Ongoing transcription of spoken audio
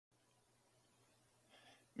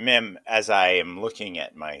Mim, as I am looking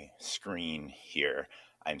at my screen here,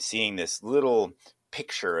 I'm seeing this little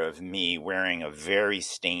picture of me wearing a very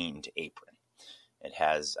stained apron. It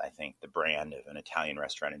has, I think, the brand of an Italian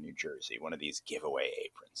restaurant in New Jersey, one of these giveaway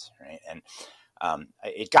aprons, right? And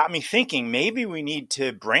it got me thinking, maybe we need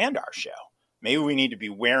to brand our show. Maybe we need to be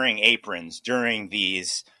wearing aprons during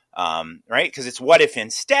these, right? Because it's what if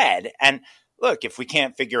instead. And look, if we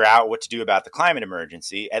can't figure out what to do about the climate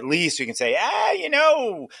emergency, at least we can say,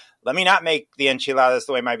 let me not make the enchiladas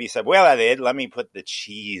the way my bisabuela did. Let me put the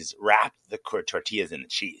cheese, wrap the tortillas in the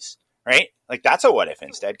cheese, right? Like that's a what if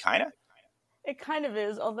instead, kind of. It kind of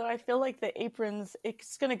is, although I feel like the aprons,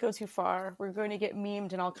 it's going to go too far. We're going to get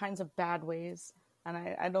memed in all kinds of bad ways. And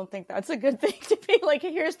I don't think that's a good thing to be like,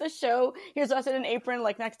 here's the show, here's us in an apron,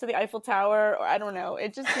 like next to the Eiffel Tower, or I don't know.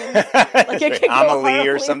 It just seems like it could go Amelie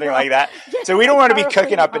or something like that. So we don't want to be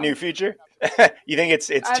cooking up a new future. You think it's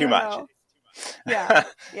too much? Know.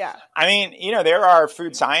 Yeah. I mean, there are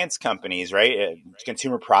food science companies, right?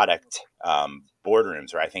 Consumer product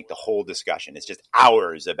boardrooms where I think the whole discussion is just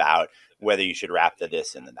hours about whether you should wrap the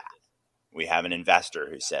this and the that. We have an investor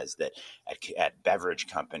who says that at beverage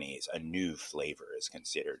companies, a new flavor is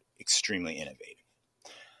considered extremely innovative.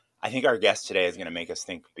 I think our guest today is going to make us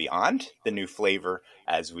think beyond the new flavor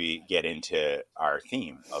as we get into our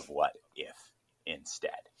theme of what if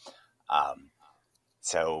instead.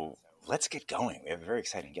 So let's get going. We have a very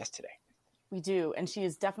exciting guest today. We do, and she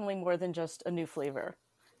is definitely more than just a new flavor.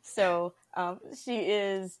 So she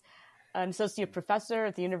is an associate professor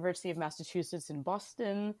at the University of Massachusetts in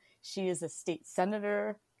Boston. She is a state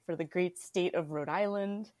senator for the great state of Rhode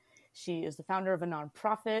Island. She is the founder of a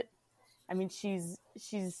nonprofit. I mean, she's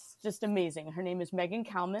just amazing. Her name is Meghan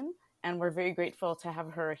Kallman, and we're very grateful to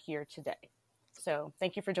have her here today. So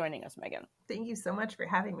thank you for joining us, Meghan. Thank you so much for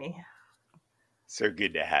having me. So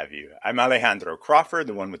good to have you. I'm Alejandro Crawford,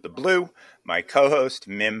 the one with the blue. My co-host,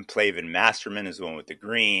 Miriam Plavin-Masterman, is the one with the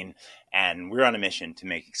green. And we're on a mission to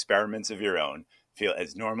make experiments of your own feel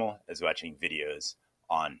as normal as watching videos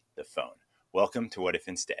on the phone. Welcome to What If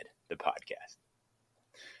Instead, the podcast.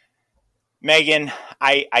 Meghan,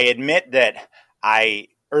 I admit that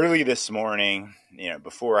early this morning,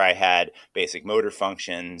 before I had basic motor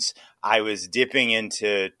functions, I was dipping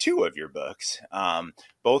into two of your books,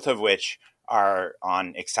 both of which are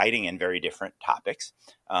on exciting and very different topics.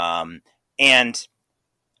 And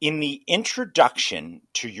in the introduction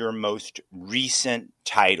to your most recent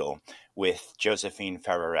title with Josephine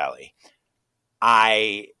Ferrarelli,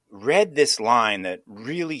 I read this line that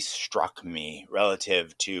really struck me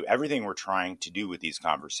relative to everything we're trying to do with these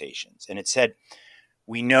conversations. And it said,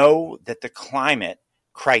 "We know that the climate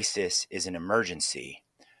crisis is an emergency,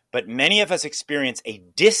 but many of us experience a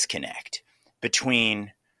disconnect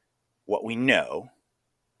between what we know,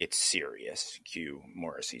 it's serious, cue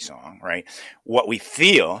Morrissey song, right? What we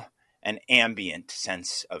feel, an ambient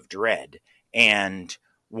sense of dread, and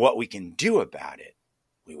what we can do about it,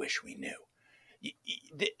 we wish we knew."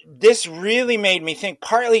 This really made me think,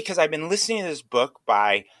 partly because I've been listening to this book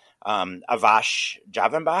by Avash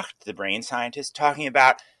Javanbach, the brain scientist, talking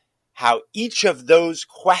about how each of those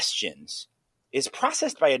questions is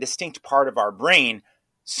processed by a distinct part of our brain,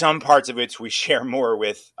 some parts of which we share more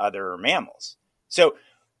with other mammals. So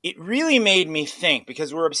it really made me think,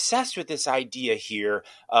 because we're obsessed with this idea here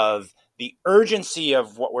of the urgency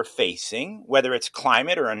of what we're facing, whether it's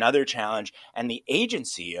climate or another challenge, and the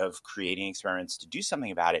agency of creating experiments to do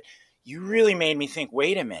something about it. You really made me think,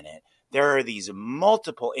 wait a minute, there are these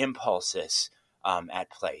multiple impulses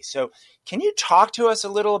at play. So can you talk to us a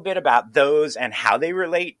little bit about those and how they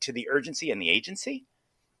relate to the urgency and the agency?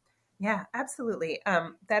 Yeah, absolutely.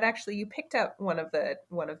 That actually, you picked up one of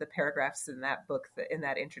the paragraphs in that book, in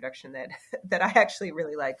that introduction, that I actually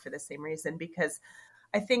really like for the same reason, because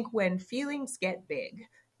I think when feelings get big,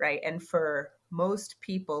 right, and for most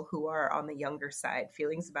people who are on the younger side,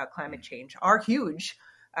 feelings about climate change are huge.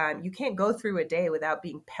 You can't go through a day without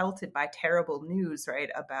being pelted by terrible news, right,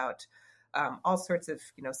 about all sorts of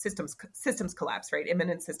systems collapse, right,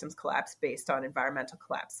 imminent systems collapse based on environmental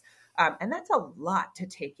collapse. And that's a lot to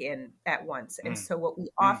take in at once. And so what we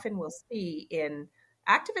often will see in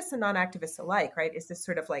activists and non-activists alike, right, is this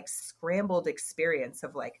sort of like scrambled experience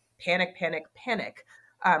of like panic,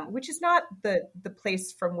 which is not the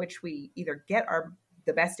place from which we either get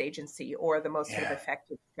the best agency or the most sort of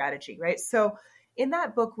effective strategy, right? So in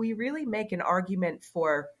that book, we really make an argument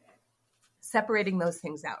for separating those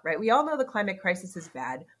things out, right? We all know the climate crisis is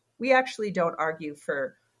bad. We actually don't argue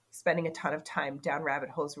for spending a ton of time down rabbit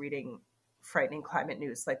holes reading frightening climate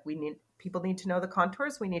news. Like people need to know the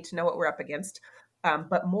contours. We need to know what we're up against.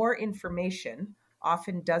 But more information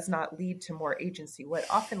often does not lead to more agency. What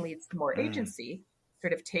often leads to more agency,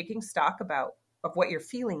 sort of taking stock of what your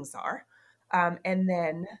feelings are, and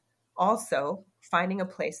then also finding a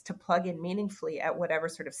place to plug in meaningfully at whatever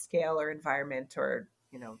sort of scale or environment or,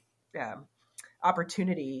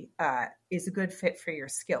 opportunity is a good fit for your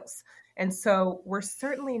skills. And so we're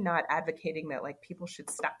certainly not advocating that like people should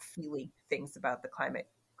stop feeling things about the climate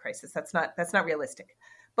crisis. That's not realistic.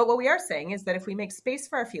 But what we are saying is that if we make space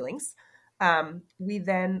for our feelings, we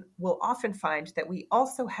then will often find that we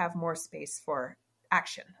also have more space for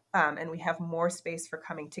action, and we have more space for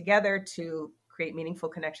coming together to create meaningful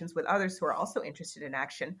connections with others who are also interested in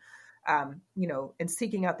action, and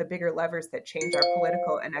seeking out the bigger levers that change our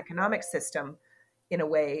political and economic system in a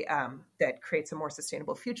way that creates a more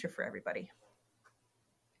sustainable future for everybody.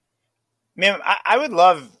 Ma'am, I would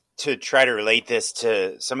love to try to relate this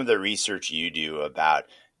to some of the research you do about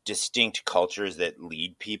distinct cultures that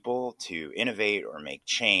lead people to innovate or make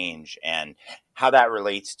change and how that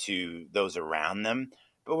relates to those around them.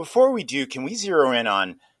 But before we do, can we zero in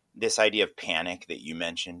on this idea of panic that you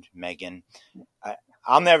mentioned, Meghan?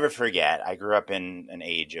 I'll never forget, I grew up in an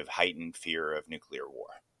age of heightened fear of nuclear war,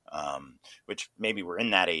 which maybe we're in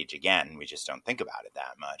that age again. We just don't think about it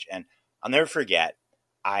that much. And I'll never forget,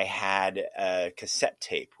 I had a cassette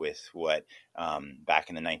tape with what back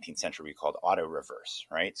in the 19th century we called auto reverse,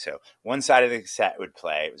 right? So one side of the cassette would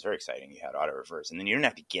play. It was very exciting. You had auto reverse, and then you didn't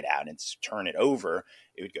have to get out and turn it over.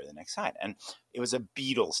 It would go to the next side. And it was a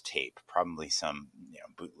Beatles tape, probably some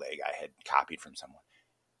bootleg I had copied from someone.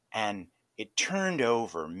 And it turned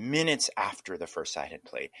over minutes after the first side had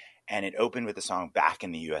played, and it opened with the song Back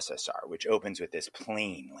in the USSR, which opens with this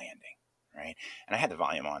plane landing, right? And I had the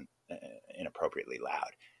volume on inappropriately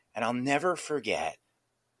loud. And I'll never forget,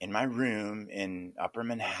 in my room in Upper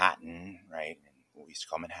Manhattan, right, in what we used to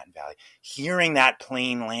call Manhattan Valley, hearing that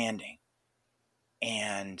plane landing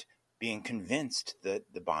and being convinced that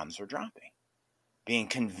the bombs were dropping, being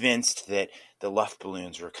convinced that the Luft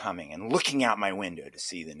balloons were coming, and looking out my window to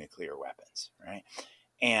see the nuclear weapons, right?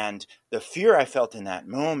 And the fear I felt in that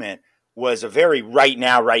moment was a very right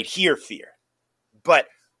now, right here fear. But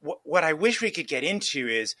what I wish we could get into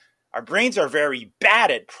is our brains are very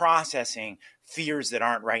bad at processing fears that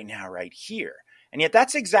aren't right now, right here. And yet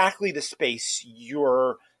that's exactly the space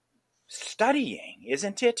you're studying,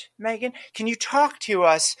 isn't it, Meghan? Can you talk to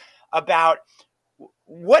us about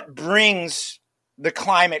what brings the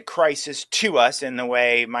climate crisis to us in the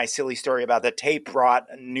way my silly story about the tape brought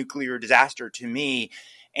a nuclear disaster to me?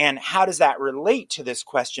 And how does that relate to this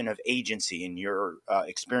question of agency in your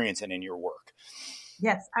experience and in your work?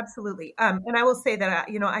 Yes, absolutely. And I will say that,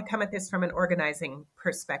 I come at this from an organizing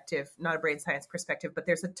perspective, not a brain science perspective, but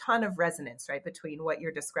there's a ton of resonance, right, between what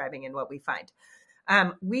you're describing and what we find.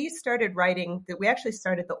 We actually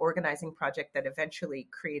started the organizing project that eventually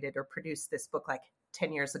created or produced this book like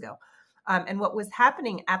 10 years ago. And what was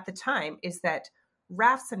happening at the time is that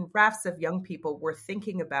rafts and rafts of young people were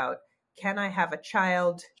thinking about, can I have a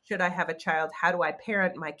child? Should I have a child? How do I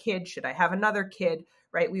parent my kid? Should I have another kid?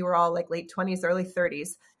 Right? We were all like late 20s, early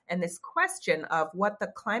 30s. And this question of what the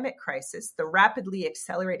climate crisis, the rapidly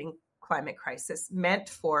accelerating climate crisis, meant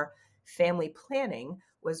for family planning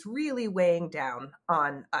was really weighing down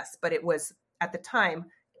on us. But it was, at the time,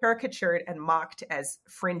 caricatured and mocked as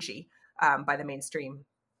fringy by the mainstream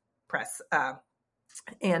press.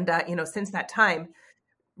 Since that time,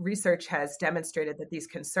 research has demonstrated that these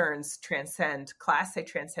concerns transcend class, they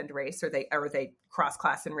transcend race, or they cross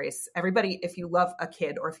class and race. Everybody, if you love a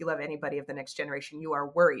kid or if you love anybody of the next generation, you are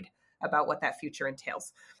worried about what that future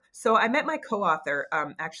entails. So I met my co-author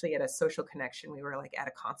actually at a social connection. We were like at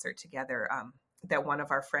a concert together that one of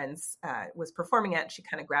our friends was performing at. She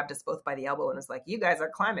kind of grabbed us both by the elbow and was like, "You guys are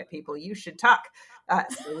climate people. You should talk."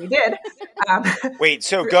 So we did. Wait,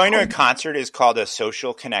 so going to a concert is called a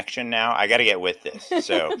social connection now? I got to get with this.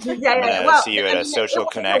 So yeah. Well, see you at a social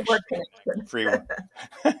connection. Free one.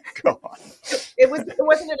 Go on. It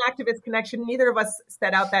wasn't an activist connection. Neither of us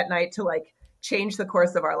set out that night to like change the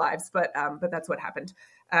course of our lives, but that's what happened.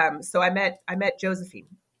 So I met Josephine.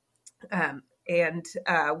 And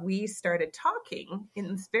we started talking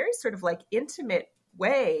in this very sort of like intimate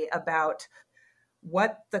way about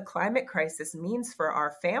what the climate crisis means for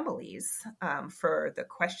our families, for the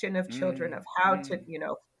question of children, of how to,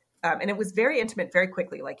 and it was very intimate, very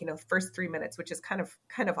quickly, like, first 3 minutes, which is kind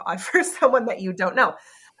of odd for someone that you don't know.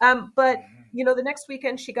 But, the next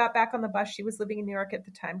weekend she got back on the bus. She was living in New York at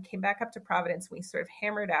the time, came back up to Providence. We sort of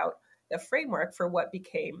hammered out the framework for what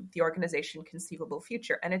became the organization Conceivable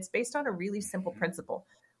Future. And it's based on a really simple principle.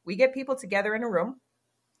 We get people together in a room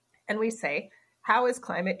and we say, how is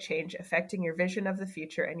climate change affecting your vision of the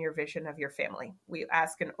future and your vision of your family? We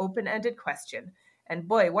ask an open-ended question. And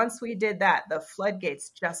boy, once we did that, the floodgates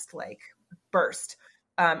just like burst.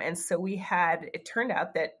 And so it turned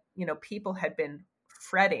out that, people had been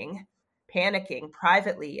fretting, panicking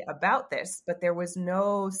privately about this, but there was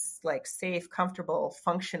no like safe, comfortable,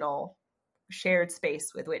 functional, shared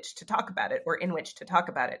space with which to talk about it or in which to talk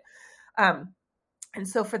about it. And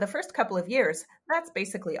so for the first couple of years, that's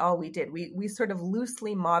basically all we did. We sort of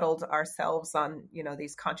loosely modeled ourselves on,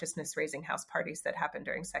 these consciousness raising house parties that happened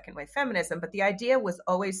during second wave feminism. But the idea was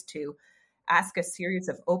always to ask a series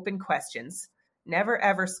of open questions, never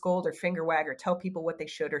ever scold or finger wag or tell people what they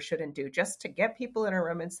should or shouldn't do, just to get people in a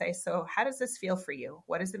room and say, so how does this feel for you?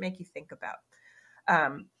 What does it make you think about?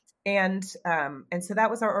 And so that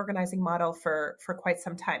was our organizing model for quite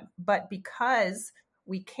some time. But because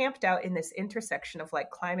we camped out in this intersection of like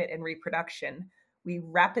climate and reproduction, we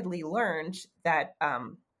rapidly learned that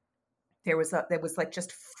there was like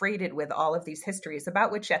just freighted with all of these histories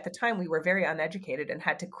about which at the time we were very uneducated and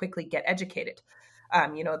had to quickly get educated.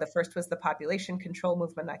 The first was the population control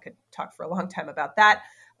movement. I could talk for a long time about that.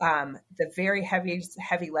 The very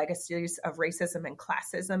heavy legacies of racism and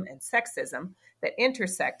classism and sexism that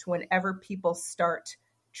intersect whenever people start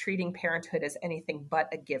treating parenthood as anything but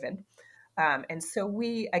a given. And so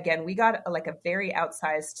we got like a very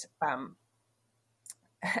outsized, an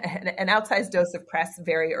outsized dose of press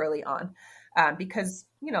very early on, because,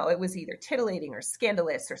 it was either titillating or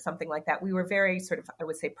scandalous or something like that. We were very sort of, I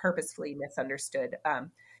would say, purposefully misunderstood.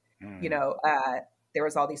 There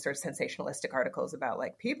was all these sort of sensationalistic articles about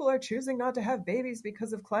like people are choosing not to have babies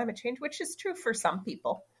because of climate change, which is true for some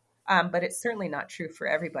people. But it's certainly not true for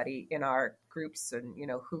everybody in our groups and,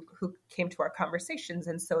 who came to our conversations.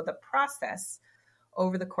 And so the process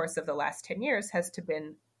over the course of the last 10 years has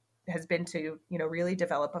been to, really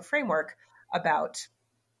develop a framework about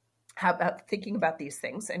thinking about these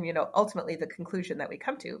things. And, ultimately the conclusion that we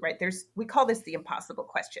come to, right, we call this the impossible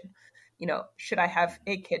question. Should I have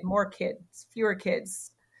a kid, more kids, fewer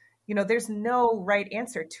kids? There's no right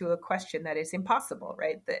answer to a question that is impossible,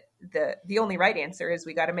 right? The only right answer is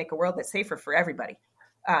we got to make a world that's safer for everybody.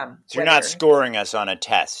 So you're not scoring us on a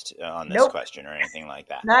test on this question or anything like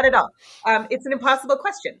that? Not at all. It's an impossible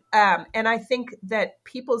question. And I think that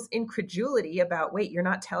people's incredulity about, wait, you're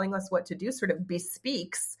not telling us what to do, sort of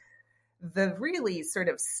bespeaks the really sort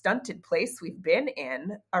of stunted place we've been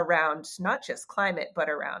in around not just climate, but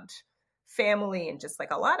around family and just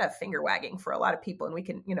like a lot of finger wagging for a lot of people. And we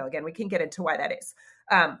can, again, we can get into why that is.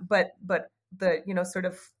 But the, sort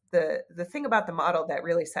of the thing about the model that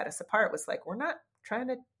really set us apart was like, we're not trying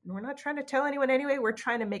to tell anyone anyway. We're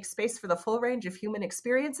trying to make space for the full range of human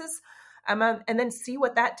experiences. And then see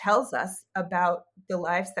what that tells us about the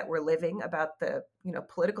lives that we're living, about the,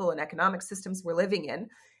 political and economic systems we're living in,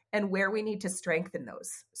 and where we need to strengthen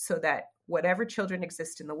those so that whatever children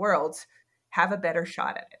exist in the world have a better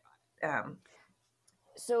shot at it.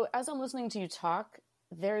 So as I'm listening to you talk,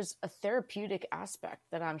 there's a therapeutic aspect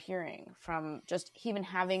that I'm hearing from just even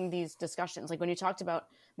having these discussions. Like when you talked about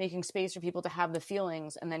making space for people to have the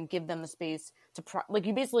feelings and then give them the space to,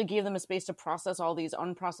 you basically gave them a space to process all these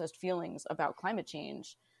unprocessed feelings about climate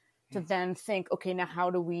change, to then think, okay, now how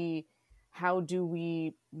do we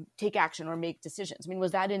take action or make decisions? I mean,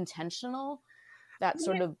 was that intentional? That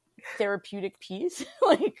sort of therapeutic piece?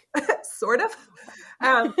 Like sort of.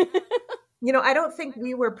 I don't think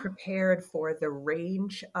we were prepared for the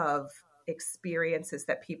range of experiences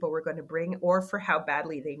that people were going to bring or for how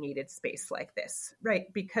badly they needed space like this, right?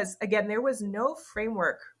 Because again, there was no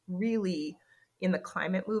framework really in the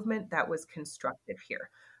climate movement that was constructive here.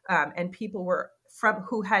 And people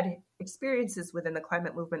who had experiences within the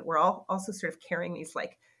climate movement were also sort of carrying these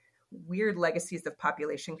like weird legacies of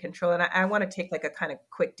population control. And I want to take like a kind of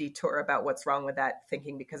quick detour about what's wrong with that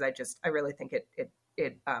thinking, because I really think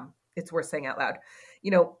it's worth saying out loud.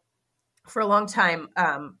 For a long time,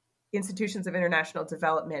 institutions of international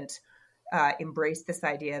development embraced this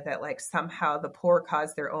idea that like somehow the poor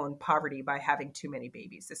cause their own poverty by having too many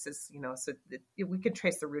babies. This is, we could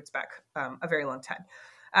trace the roots back a very long time.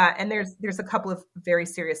 And there's a couple of very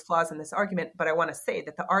serious flaws in this argument, but I want to say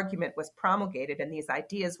that the argument was promulgated and these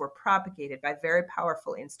ideas were propagated by very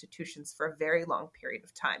powerful institutions for a very long period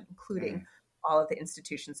of time, including all of the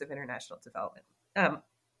institutions of international development.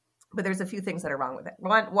 But there's a few things that are wrong with it.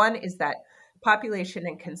 One is that population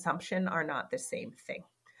and consumption are not the same thing.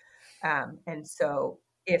 And so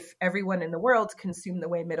if everyone in the world consumed the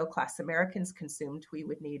way middle-class Americans consumed, we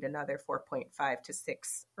would need another 4.5 to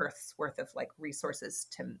 6 Earths worth of like resources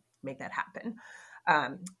to make that happen.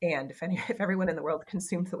 And if everyone in the world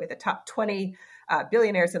consumed the way the top 20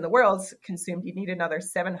 billionaires in the world consumed, you'd need another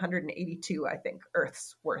 782, I think,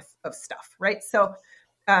 Earth's worth of stuff, right? So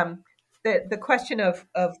the question of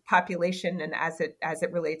population and as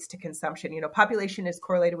it relates to consumption, population is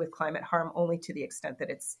correlated with climate harm only to the extent that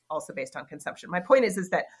it's also based on consumption. My point is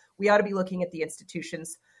that we ought to be looking at the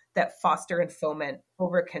institutions that foster and foment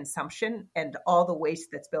overconsumption and all the waste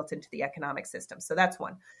that's built into the economic system. So that's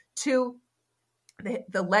one. Two,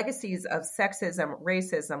 the legacies of sexism,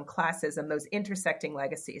 racism, classism, those intersecting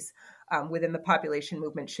legacies within the population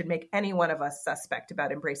movement should make any one of us suspect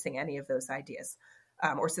about embracing any of those ideas.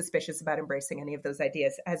 Or suspicious about embracing any of those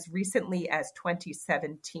ideas. As recently as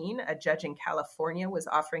 2017, a judge in California was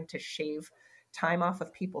offering to shave time off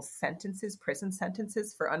of people's sentences, prison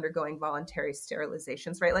sentences, for undergoing voluntary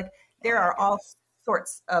sterilizations, right? Like there are all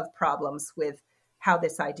sorts of problems with how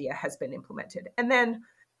this idea has been implemented. And then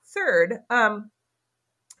third,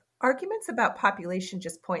 arguments about population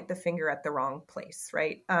just point the finger at the wrong place,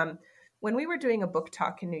 right? When we were doing a book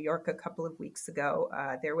talk in New York a couple of weeks ago,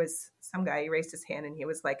 there was some guy, he raised his hand and he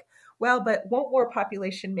was like, well, but won't more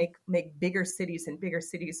population make bigger cities, and bigger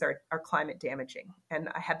cities are climate damaging? And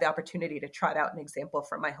I had the opportunity to trot out an example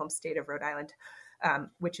from my home state of Rhode Island,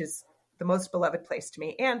 which is the most beloved place to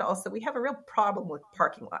me. And also we have a real problem with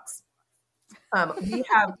parking lots. We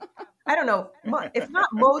have, I don't know, if not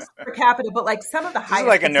most per capita, but like some of the highest. This is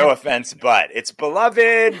like a no offense, but it's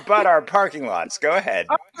beloved, but our parking lots. Go ahead.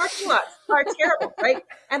 Our parking lots are terrible, right?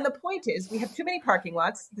 And the point is we have too many parking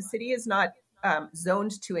lots. The city is not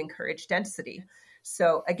zoned to encourage density.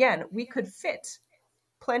 So again, we could fit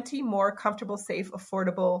plenty more comfortable, safe,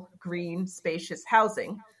 affordable, green, spacious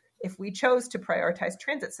housing if we chose to prioritize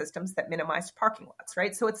transit systems that minimized parking lots,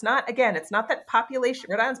 right? So it's not that population,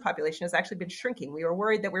 Rhode Island's population has actually been shrinking. We were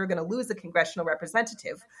worried that we were going to lose a congressional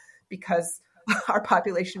representative because our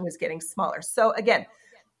population was getting smaller. So again,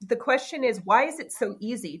 the question is, why is it so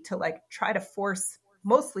easy to like try to force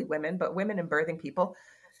mostly women, but women and birthing people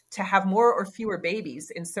to have more or fewer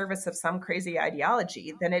babies in service of some crazy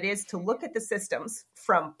ideology than it is to look at the systems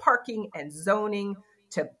from parking and zoning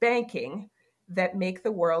to banking that make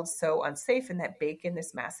the world so unsafe and that bake in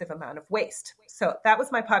this massive amount of waste. So that was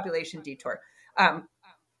my population detour.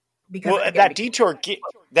 That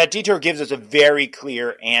detour gives us a very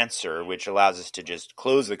clear answer, which allows us to just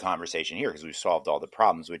close the conversation here because we've solved all the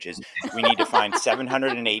problems, which is we need to find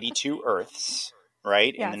 782 Earths,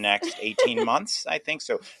 right, in the next 18 months, I think.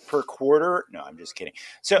 So per quarter. No, I'm just kidding.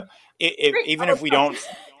 So even if we don't,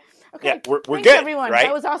 okay. We're Thanks, good, everyone. right?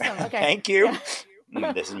 That was awesome. Okay. Thank you.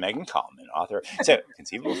 Yeah. This is Meghan Kallman, author. So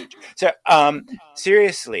Conceivable Future. So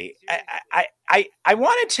seriously, I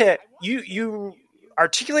wanted to, you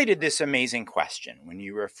articulated this amazing question when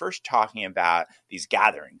you were first talking about these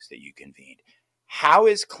gatherings that you convened. How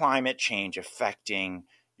is climate change affecting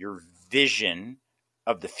your vision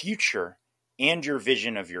of the future and your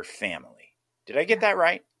vision of your family? Did I get that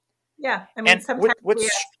right? Yeah. I mean, sometimes we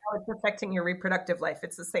ask how it's affecting your reproductive life.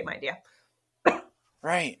 It's the same idea.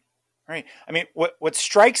 Right. Right. I mean, what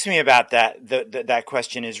strikes me about that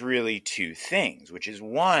question is really two things, which is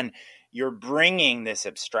one, you're bringing this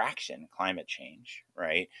abstraction, climate change,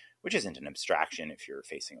 right, which isn't an abstraction if you're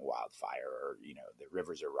facing a wildfire or, the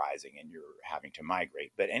rivers are rising and you're having to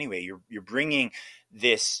migrate. But anyway, you're bringing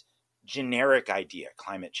this generic idea,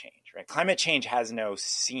 climate change, right? Climate change has no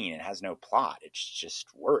scene, it has no plot. It's just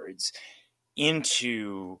words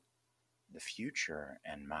into the future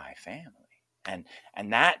and my family. And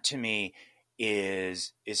that to me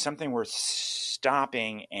is something worth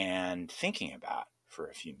stopping and thinking about for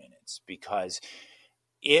a few minutes, because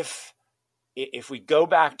if we go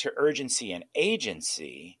back to urgency and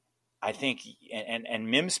agency, I think,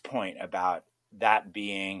 and Mim's point about that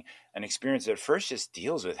being an experience that first just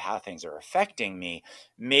deals with how things are affecting me,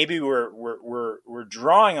 maybe we're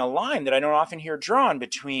drawing a line that I don't often hear drawn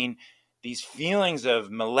between these feelings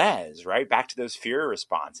of malaise, right? Back to those fear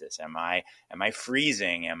responses. Am I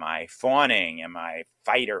freezing? Am I fawning? Am I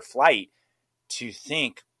fight or flight? To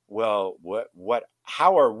think, well,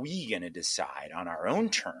 how are we going to decide on our own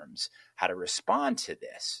terms how to respond to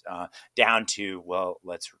this? Down to, well,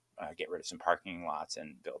 let's get rid of some parking lots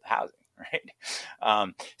and build housing,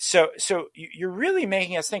 right? So you're really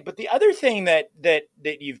making us think. But the other thing that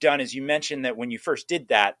you've done is you mentioned that when you first did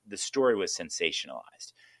that, the story was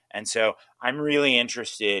sensationalized. And so I'm really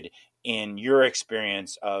interested in your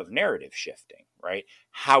experience of narrative shifting, right?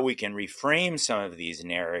 How we can reframe some of these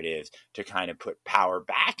narratives to kind of put power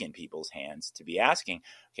back in people's hands to be asking,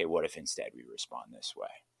 okay, what if instead we respond this way?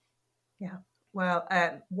 Yeah. Well,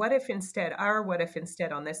 what if instead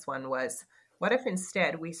on this one was, what if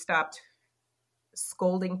instead we stopped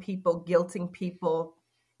scolding people, guilting people,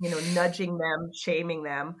 nudging them, shaming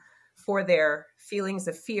them for their feelings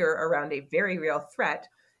of fear around a very real threat.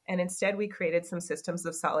 And instead, we created some systems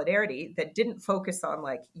of solidarity that didn't focus on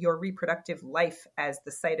like your reproductive life as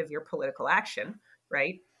the site of your political action,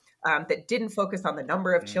 right? That didn't focus on the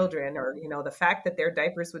number of children or, the fact that their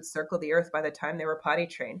diapers would circle the earth by the time they were potty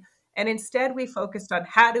trained. And instead, we focused on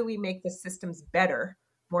how do we make the systems better,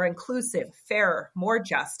 more inclusive, fairer, more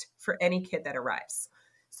just for any kid that arrives.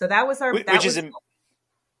 So that was our...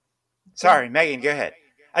 Sorry, Megan, go ahead.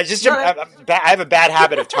 I have a bad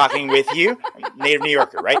habit of talking with you, native New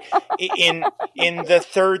Yorker, right? In the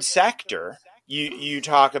third sector, you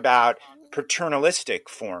talk about paternalistic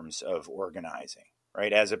forms of organizing,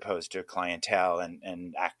 right, as opposed to clientele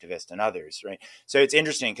and activists and others, right? So it's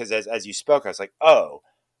interesting because as you spoke, I was like, oh,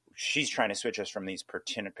 she's trying to switch us from these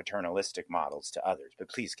paternalistic models to others. But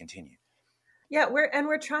please continue. Yeah,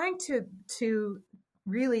 we're trying to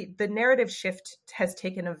really, the narrative shift has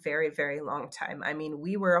taken a very, very long time. I mean,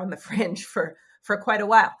 we were on the fringe for quite a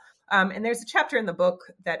while. And there's a chapter in the book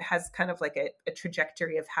that has kind of like a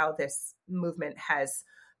trajectory of how this movement has,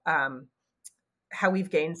 how we've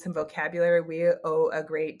gained some vocabulary.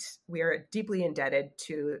 We are deeply indebted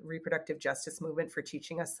to reproductive justice movement for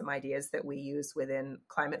teaching us some ideas that we use within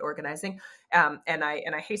climate organizing. And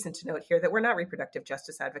I hasten to note here that we're not reproductive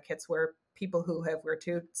justice advocates. We're people we're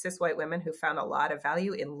two cis white women who found a lot of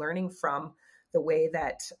value in learning from the way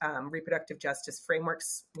that reproductive justice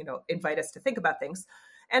frameworks, invite us to think about things.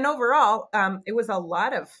 And overall, it was a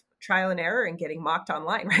lot of trial and error and getting mocked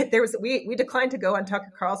online, right? We declined to go on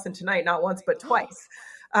Tucker Carlson tonight, not once, but twice.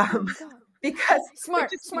 Because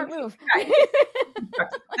smart move.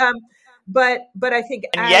 But I think,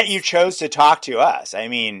 and yet you chose to talk to us. I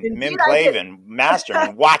mean, Miriam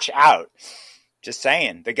Plavin-Masterman, watch out. Just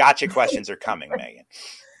saying, the gotcha questions are coming, Megan.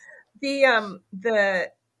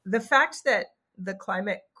 The fact that the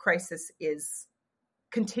climate crisis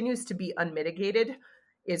continues to be unmitigated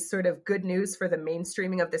is sort of good news for the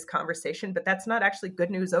mainstreaming of this conversation, but that's not actually good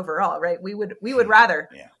news overall, right? We would rather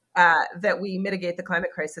that we mitigate the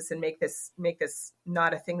climate crisis and make this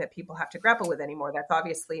not a thing that people have to grapple with anymore. That's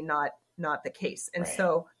obviously not the case. And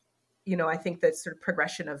so, I think that sort of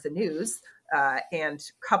progression of the news and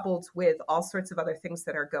coupled with all sorts of other things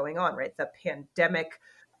that are going on, right? The pandemic,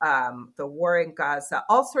 the war in Gaza,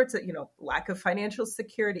 all sorts of, lack of financial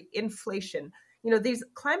security, inflation. These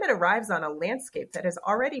climate arrives on a landscape that is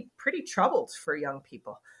already pretty troubled for young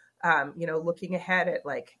people. Looking ahead at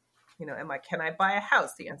like, can I buy a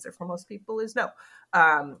house? The answer for most people is no.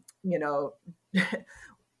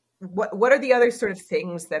 What are the other sort of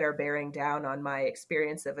things that are bearing down on my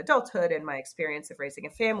experience of adulthood and my experience of raising a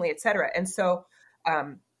family, et cetera? And so,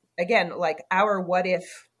 again, like our what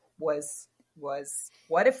if was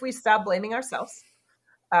what if we stop blaming ourselves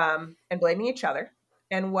and blaming each other?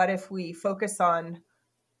 And what if we focus on,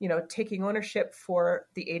 taking ownership for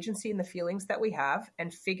the agency and the feelings that we have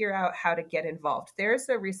and figure out how to get involved? There's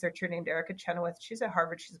a researcher named Erica Chenoweth. She's at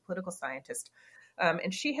Harvard. She's a political scientist.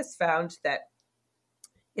 And she has found that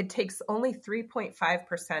it takes only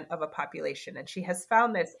 3.5% of a population. And she has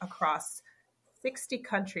found this across 60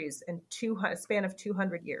 countries in a span of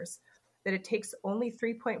 200 years, that it takes only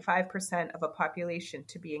 3.5% of a population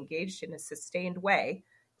to be engaged in a sustained way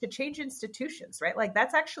to change institutions, right? Like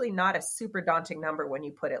that's actually not a super daunting number when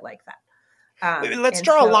you put it like that. Let's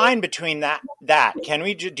draw a line between that. Can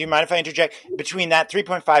we, do you mind if I interject, between that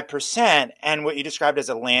 3.5% and what you described as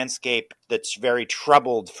a landscape that's very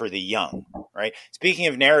troubled for the young, right? Speaking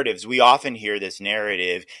of narratives, we often hear this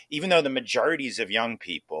narrative, even though the majorities of young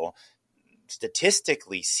people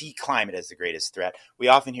statistically see climate as the greatest threat, we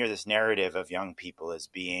often hear this narrative of young people as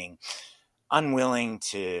being unwilling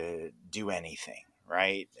to do anything.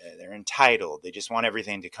 Right? They're entitled. They just want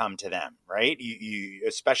everything to come to them, right? You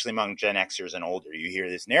especially among Gen Xers and older, you hear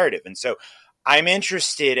this narrative. And so I'm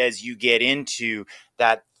interested as you get into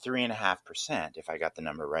that 3.5%, if I got the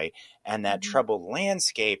number right, and that troubled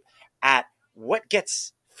landscape, at what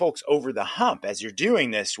gets folks over the hump as you're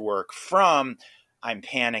doing this work from I'm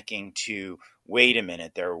panicking to, wait a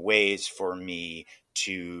minute, there are ways for me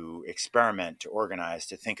to experiment, to organize,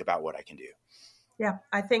 to think about what I can do. Yeah,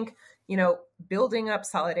 I think, building up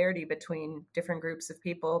solidarity between different groups of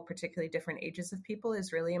people, particularly different ages of people,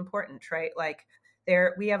 is really important, right? Like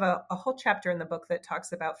we have a whole chapter in the book that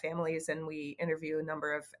talks about families, and we interview a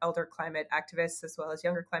number of elder climate activists as well as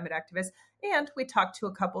younger climate activists. And we talk to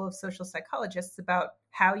a couple of social psychologists about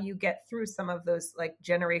how you get through some of those like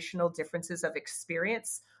generational differences of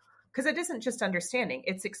experience, because it isn't just understanding,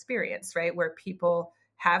 it's experience, right? Where people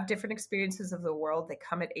have different experiences of the world. They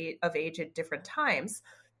come of age at different times.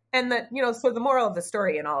 And that, so the moral of the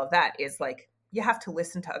story and all of that is like, you have to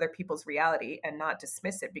listen to other people's reality and not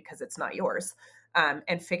dismiss it because it's not yours,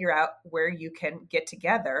 and figure out where you can get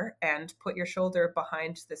together and put your shoulder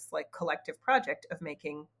behind this like collective project of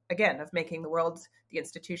making the world, the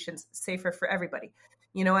institutions safer for everybody.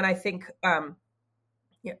 And I think,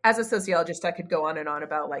 as a sociologist, I could go on and on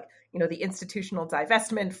about like, the institutional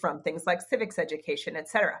divestment from things like civics education, et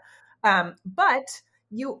cetera. But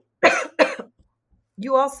you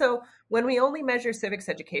you also, when we only measure civics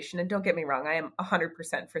education, and don't get me wrong, I am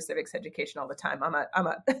 100% for civics education all the time. I'm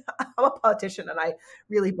a politician, and I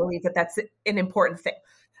really believe that that's an important thing.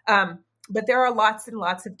 But there are lots and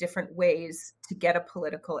lots of different ways to get a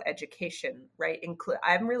political education, right?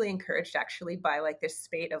 I'm really encouraged actually by like this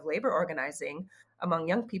spate of labor organizing among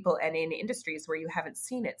young people and in industries where you haven't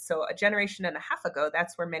seen it. So a generation and a half ago,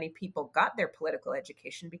 that's where many people got their political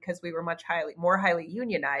education, because we were more highly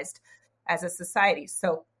unionized as a society.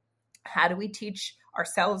 So how do we teach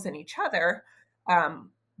ourselves and each other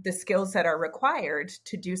the skills that are required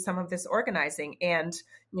to do some of this organizing? And,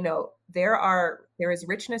 there is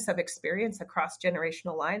richness of experience across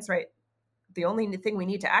generational lines, right? The only thing we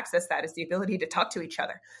need to access that is the ability to talk to each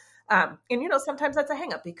other. And, sometimes that's a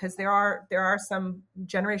hang up because there are some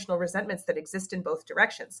generational resentments that exist in both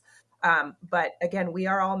directions. But again, we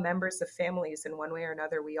are all members of families in one way or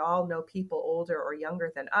another. We all know people older or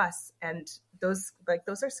younger than us. And those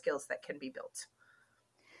are skills that can be built.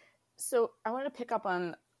 So I want to pick up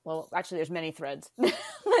on, well, actually there's many threads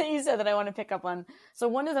that you said that I want to pick up on. So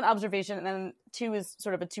one is an observation, and then two is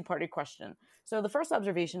sort of a two-parted question. So the first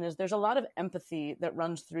observation is there's a lot of empathy that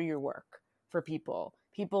runs through your work for people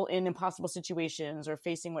in impossible situations or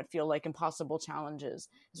facing what feel like impossible challenges,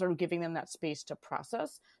 sort of giving them that space to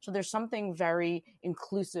process. So there's something very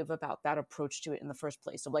inclusive about that approach to it in the first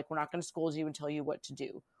place. So like, we're not going to scold you and tell you what to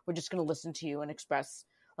do. We're just going to listen to you and express,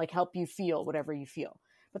 like, help you feel whatever you feel.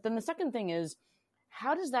 But then the second thing is,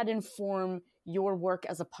 how does that inform your work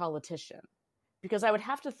as a politician? Because I would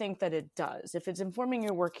have to think that it does. If it's informing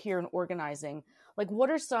your work here in organizing, like, what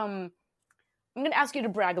are some, I'm going to ask you to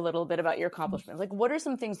brag a little bit about your accomplishments. Like, what are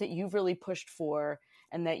some things that you've really pushed for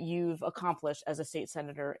and that you've accomplished as a state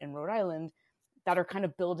senator in Rhode Island that are kind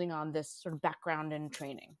of building on this sort of background and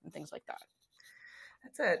training and things like that?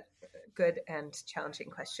 That's a good and challenging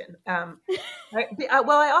question. Well,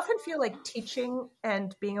 I often feel like teaching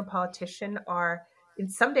and being a politician are, in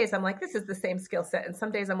some days I'm like, this is the same skill set. And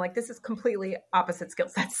some days I'm like, this is completely opposite skill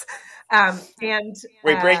sets. Wait,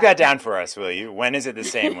 break that down for us, will you? When is it the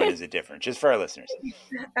same? When is it different? Just for our listeners.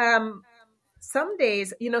 Some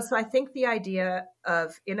days, so I think the idea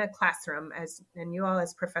of in a classroom, and you all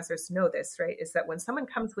as professors know this, right, is that when someone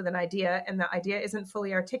comes with an idea and the idea isn't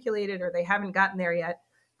fully articulated or they haven't gotten there yet,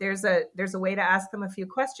 there's a way to ask them a few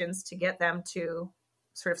questions to get them to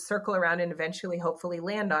sort of circle around and eventually hopefully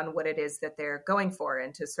land on what it is that they're going for,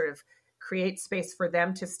 and to sort of create space for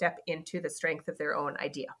them to step into the strength of their own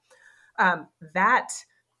idea. That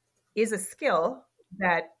is a skill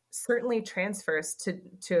that certainly transfers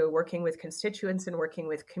to working with constituents and working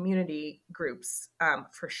with community groups,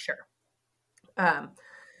 for sure. So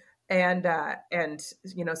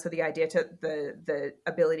the idea to the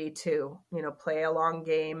ability to, play a long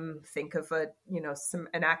game, think of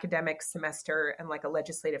an academic semester and like a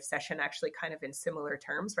legislative session actually kind of in similar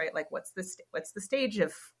terms, right? Like what's the stage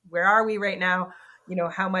of where are we right now?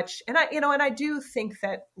 How much, and I do think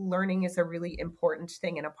that learning is a really important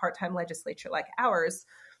thing in a part-time legislature like ours.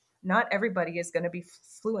 Not everybody is going to be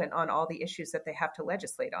fluent on all the issues that they have to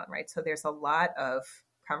legislate on, right? So there's a lot of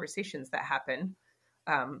conversations that happen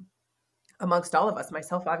amongst all of us,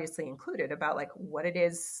 myself obviously included, about like what it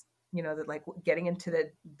is, that like getting into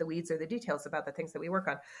the weeds or the details about the things that we work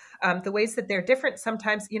on. The ways that they're different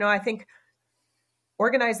sometimes, I think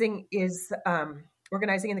organizing in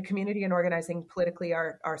the community and organizing politically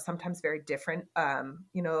are sometimes very different.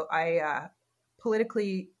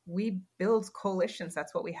 Politically, we build coalitions.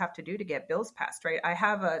 That's what we have to do to get bills passed, right? I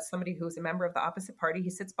have somebody who's a member of the opposite party. He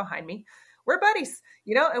sits behind me. We're buddies,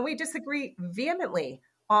 and we disagree vehemently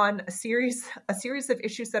on a series of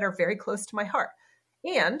issues that are very close to my heart.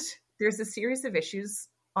 And there's a series of issues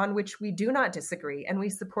on which we do not disagree, and we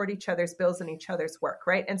support each other's bills and each other's work,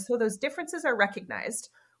 right? And so those differences are recognized.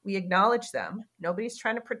 We acknowledge them. Nobody's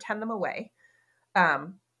trying to pretend them away.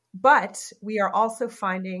 But we are also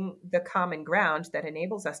finding the common ground that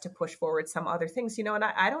enables us to push forward some other things, and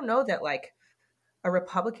I don't know that like a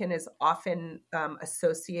Republican is often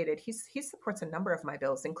associated. He supports a number of my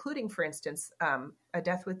bills, including, for instance, a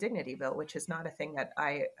death with dignity bill, which is not a thing that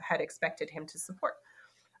I had expected him to support.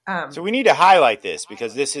 So we need to highlight this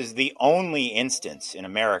because this is the only instance in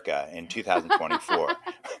America in 2024.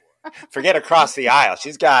 Forget across the aisle.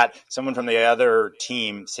 She's got someone from the other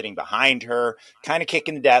team sitting behind her, kind of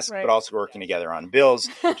kicking the desk, Right. but also working together on bills.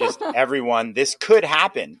 Just everyone. This could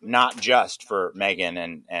happen, not just for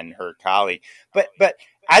Meghan and her colleague. But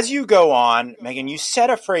as you go on, Meghan, you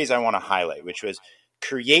said a phrase I want to highlight, which was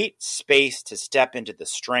create space to step into the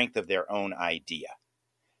strength of their own idea.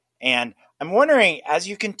 And I'm wondering, as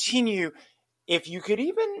you continue, if you could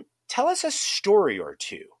even tell us a story or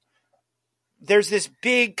two. There's this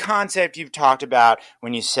big concept you've talked about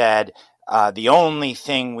when you said the only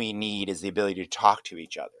thing we need is the ability to talk to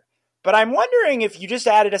each other. But I'm wondering if you just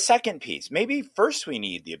added a second piece. Maybe first we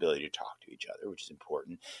need the ability to talk to each other, which is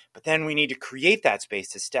important, but then we need to create that space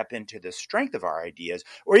to step into the strength of our ideas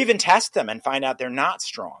or even test them and find out they're not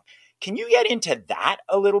strong. Can you get into that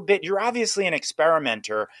a little bit? You're obviously an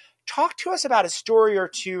experimenter. Talk to us about a story or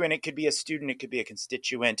two, and it could be a student, it could be a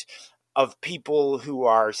constituent, of people who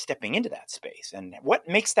are stepping into that space and what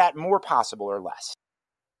makes that more possible or less?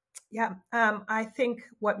 Yeah, I think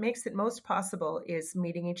what makes it most possible is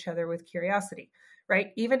meeting each other with curiosity,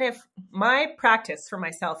 right? Even if my practice for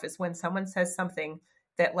myself is when someone says something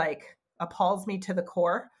that like appalls me to the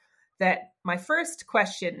core, that my first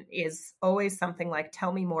question is always something like,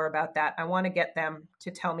 tell me more about that. I want to get them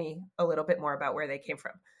to tell me a little bit more about where they came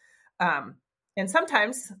from. And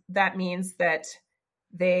sometimes that means that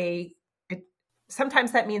they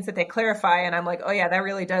clarify and I'm like, oh yeah, that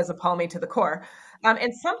really does appall me to the core.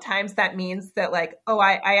 And sometimes that means that like, oh,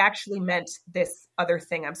 I actually meant this other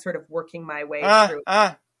thing. I'm sort of working my way through.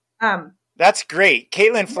 That's great.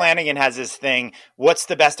 Caitlin Flanagan has this thing, what's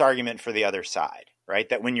the best argument for the other side? Right?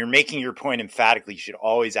 That when you're making your point emphatically, you should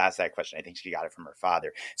always ask that question. I think she got it from her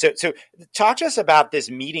father. So talk to us about this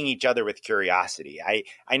meeting each other with curiosity.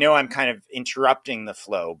 I know I'm kind of interrupting the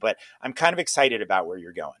flow, but I'm kind of excited about where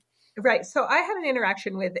you're going. Right. So I had an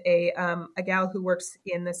interaction with a gal who works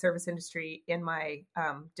in the service industry in my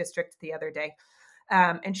district the other day.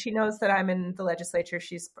 And she knows that I'm in the legislature.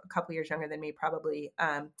 She's a couple years younger than me, probably.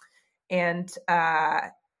 And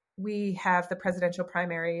we have the presidential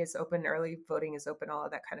primary is open, early voting is open, all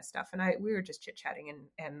of that kind of stuff. And we were just chit-chatting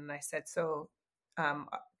and I said, so,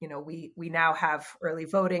 we now have early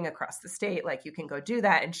voting across the state, like you can go do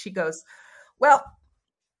that. And she goes, well,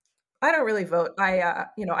 I don't really vote.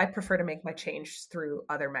 I prefer to make my change through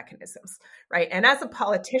other mechanisms, right? And as a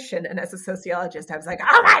politician and as a sociologist, I was like,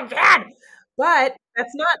 oh my God, but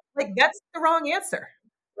that's the wrong answer,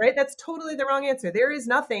 right? That's totally the wrong answer. There is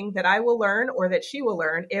nothing that I will learn or that she will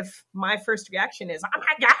learn if my first reaction is, oh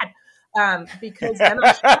my God, because then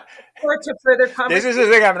I'm sure to further conversation. This is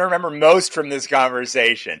the thing I'm going to remember most from this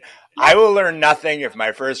conversation. I will learn nothing if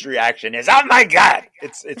my first reaction is, oh my God,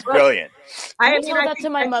 it's brilliant. Can you tell that to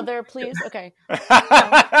my mother, please? Okay.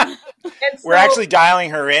 We're actually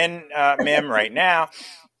dialing her in, ma'am, right now.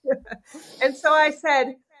 And so I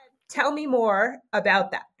said, tell me more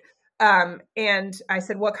about that. And I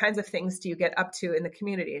said, what kinds of things do you get up to in the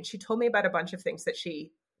community? And she told me about a bunch of things that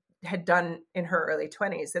she had done in her early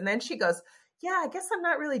 20s. And then she goes, yeah, I guess I'm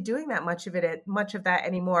not really doing that much of that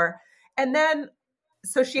anymore. And then,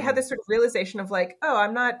 so she had this sort of realization of like, oh,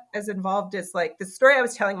 I'm not as involved as like the story I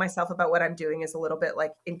was telling myself about what I'm doing is a little bit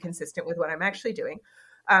like inconsistent with what I'm actually doing.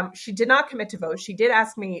 She did not commit to vote. She did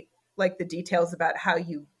ask me like the details about how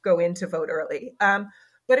you go in to vote early.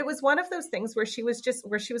 But it was one of those things where she was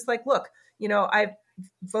like, look, I've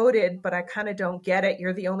voted, but I kind of don't get it.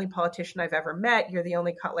 You're the only politician I've ever met. You're the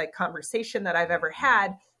only conversation that I've ever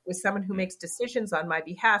had with someone who makes decisions on my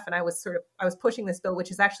behalf. And I was pushing this bill, which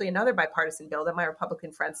is actually another bipartisan bill that my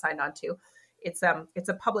Republican friends signed on to. It's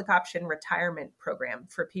a public option retirement program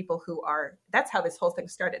for people who are, that's how this whole thing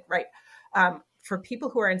started, right? For people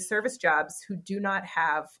who are in service jobs who do not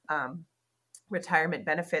have retirement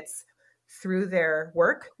benefits through their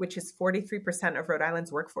work, which is 43% of Rhode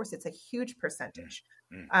Island's workforce. It's a huge percentage.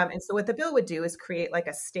 And so what the bill would do is create like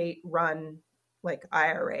a state-run like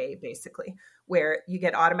IRA, basically, where you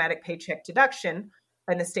get automatic paycheck deduction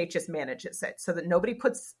and the state just manages it so that nobody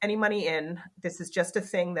puts any money in. This is just a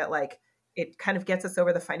thing that like, it kind of gets us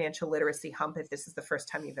over the financial literacy hump if this is the first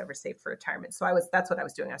time you've ever saved for retirement. So that's what I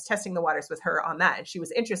was doing. I was testing the waters with her on that and she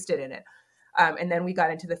was interested in it. And then we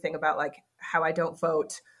got into the thing about like how I don't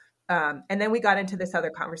vote. And then we got into this other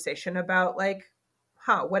conversation about like,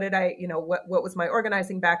 what did I, what was my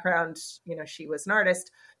organizing background? She was an artist.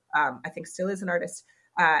 I think still is an artist.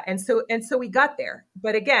 And so we got there.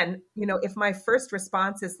 But again, if my first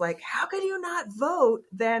response is like, how could you not vote?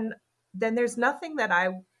 Then there's nothing that I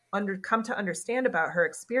come to understand about her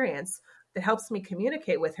experience that helps me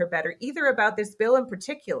communicate with her better, either about this bill in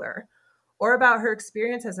particular or about her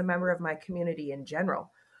experience as a member of my community in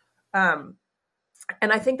general.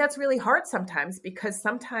 And I think that's really hard sometimes, because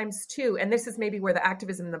sometimes too, and this is maybe where the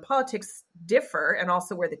activism and the politics differ, and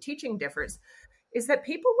also where the teaching differs, is that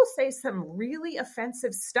people will say some really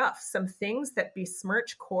offensive stuff, some things that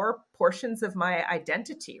besmirch core portions of my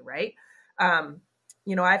identity, right?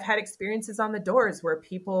 I've had experiences on the doors where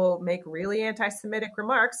people make really anti-Semitic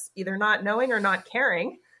remarks, either not knowing or not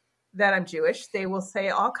caring that I'm Jewish. They will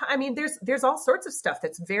say there's all sorts of stuff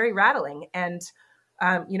that's very rattling. And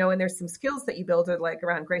and there's some skills that you build like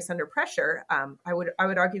around grace under pressure. I would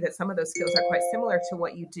argue that some of those skills are quite similar to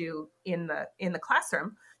what you do in the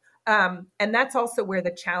classroom. And that's also where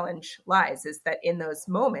the challenge lies, is that in those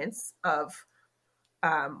moments of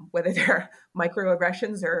whether they're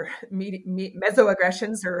microaggressions or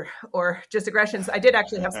mesoaggressions or just aggressions. I did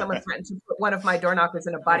actually have someone threaten to put one of my door knockers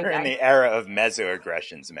in a body bag. We're in the era of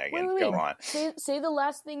mesoaggressions, Megan. Wait. Go on. Say the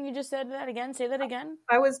last thing you just said. That again. Say that again.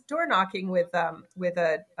 I was door knocking with a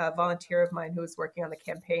volunteer of mine who was working on the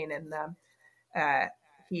campaign, and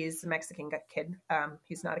he's a Mexican kid.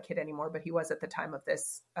 He's not a kid anymore, but he was at the time of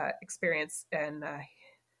this experience. And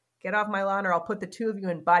get off my lawn, or I'll put the two of you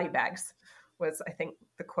in body bags, was, I think,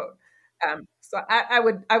 the quote. So I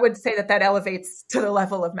would say that elevates to the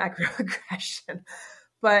level of macroaggression.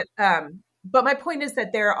 But my point is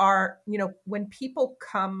that there are, when people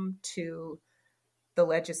come to the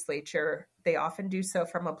legislature, they often do so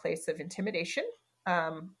from a place of intimidation.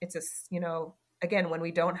 It's again, when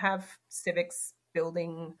we don't have civics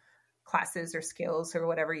building classes or skills or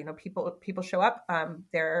whatever, people show up,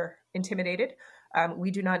 they're intimidated.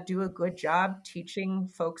 We do not do a good job teaching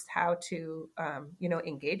folks how to,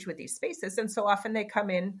 engage with these spaces. And so often they come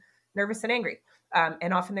in nervous and angry.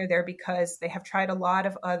 And often they're there because they have tried a lot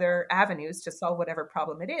of other avenues to solve whatever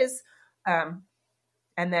problem it is. And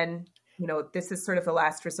then, this is sort of the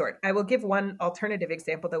last resort. I will give one alternative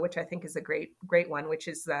example, though, which I think is a great one, which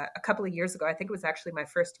is a couple of years ago. I think it was actually my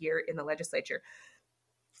first year in the legislature.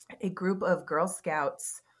 A group of Girl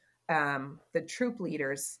Scouts, the troop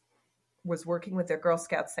leaders, was working with their Girl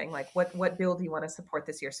Scouts saying, like, what bill do you want to support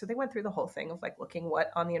this year? So they went through the whole thing of like looking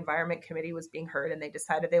what on the Environment Committee was being heard, and they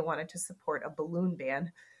decided they wanted to support a balloon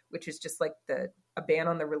ban, which is just like a ban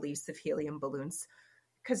on the release of helium balloons,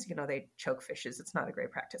 because they choke fishes. It's not a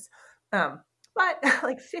great practice. But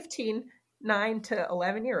like 9 to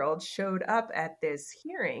 11-year-olds showed up at this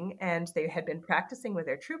hearing, and they had been practicing with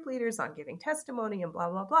their troop leaders on giving testimony and blah,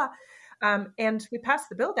 blah, blah. And we passed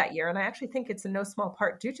the bill that year. And I actually think it's in no small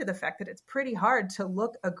part due to the fact that it's pretty hard to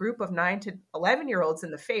look a group of 9 to 11-year-olds in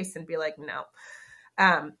the face and be like, no.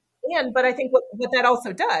 But I think what that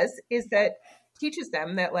also does is that teaches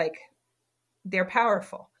them that like they're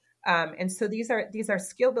powerful. And so these are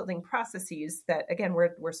skill building processes that, again,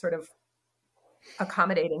 we're sort of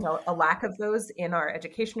accommodating a lack of those in our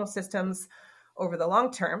educational systems over the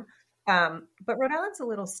long term. But Rhode Island's a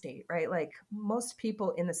little state, right? Like most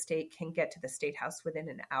people in the state can get to the State House within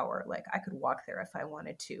an hour. Like I could walk there if I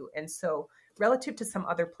wanted to. And so relative to some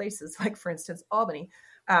other places, like for instance, Albany,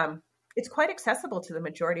 it's quite accessible to the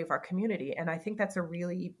majority of our community. And I think that's a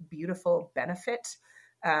really beautiful benefit.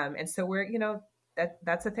 And so we're,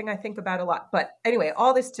 that's a thing I think about a lot. But anyway,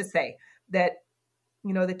 all this to say that,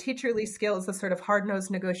 the teacherly skills, the sort of hard-nosed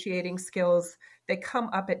negotiating skills, they come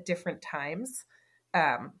up at different times.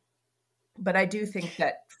 But I do think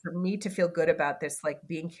that for me to feel good about this, like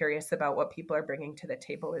being curious about what people are bringing to the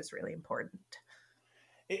table is really important.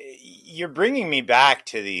 You're bringing me back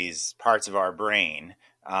to these parts of our brain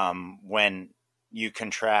when you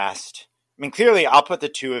contrast. I mean, clearly, I'll put the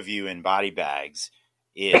two of you in body bags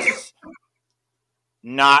is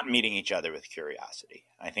not meeting each other with curiosity.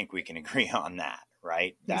 I think we can agree on that,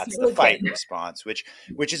 right? That's the fight response, which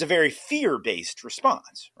is a very fear-based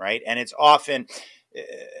response, right? And it's often,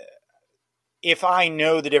 if I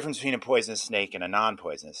know the difference between a poisonous snake and a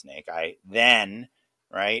non-poisonous snake,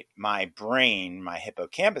 right, my brain, my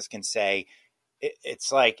hippocampus can say,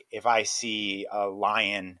 it's like if I see a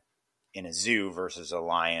lion in a zoo versus a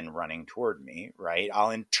lion running toward me, right? I'll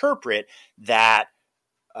interpret that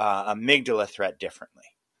amygdala threat differently,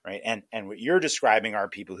 right? And what you're describing are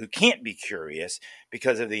people who can't be curious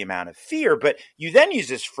because of the amount of fear. But you then use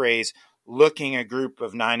this phrase, looking a group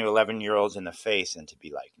of 9 to 11-year-olds in the face and to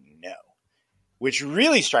be like, no, which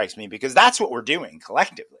really strikes me because that's what we're doing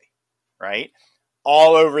collectively, right?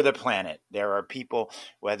 All over the planet, there are people,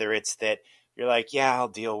 whether it's that you're like, yeah, I'll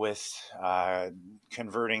deal with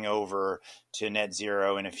converting over to net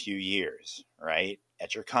zero in a few years, right?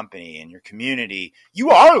 At your company, in your community, you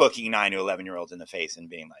are looking 9 to 11-year-olds in the face and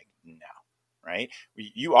being like, no. right?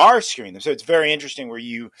 You are skewing them. So it's very interesting where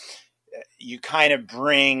you kind of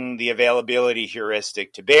bring the availability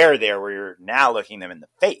heuristic to bear there, where you're now looking them in the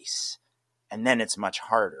face, and then it's much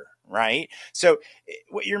harder, right? So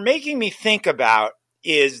what you're making me think about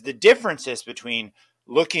is the differences between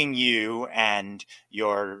looking you and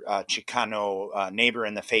your Chicano neighbor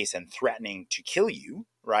in the face and threatening to kill you,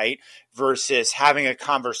 right? Versus having a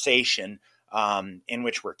conversation in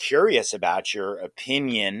which we're curious about your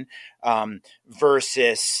opinion,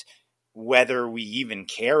 versus whether we even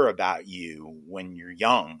care about you when you're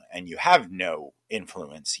young and you have no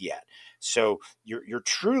influence yet. So you're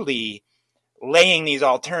truly laying these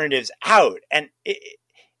alternatives out. And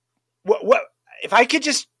what if I could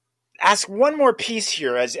just ask one more piece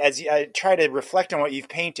here as I try to reflect on what you've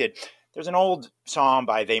painted. There's an old song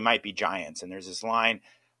by They Might Be Giants, and there's this line,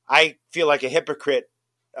 I feel like a hypocrite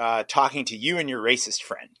talking to you and your racist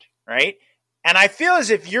friend, right? And I feel as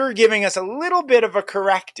if you're giving us a little bit of a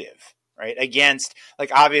corrective, right? Against,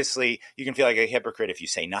 like, obviously you can feel like a hypocrite if you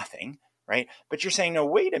say nothing, right? But you're saying, no,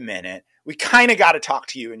 wait a minute, we kind of got to talk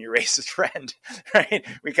to you and your racist friend, right?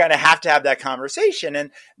 We kind of have to have that conversation. And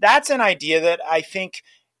that's an idea that I think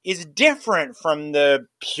is different from the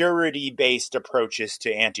purity-based approaches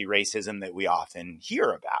to anti-racism that we often hear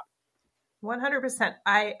about. 100%.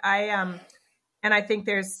 And I think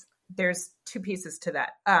there's two pieces to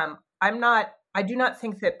that. I do not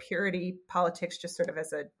think that purity politics, just sort of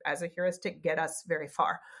as a heuristic, get us very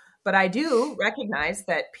far. But I do recognize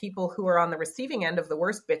that people who are on the receiving end of the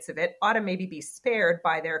worst bits of it ought to maybe be spared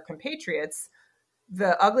by their compatriots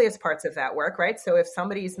the ugliest parts of that work, right? So if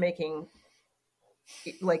somebody's making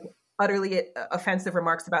like utterly offensive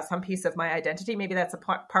remarks about some piece of my identity, maybe that's a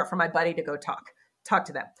part for my buddy to go talk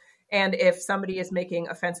to them. And if somebody is making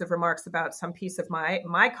offensive remarks about some piece of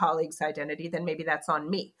my colleague's identity, then maybe that's on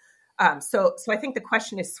me. So I think the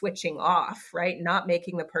question is switching off, right? Not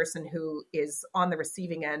making the person who is on the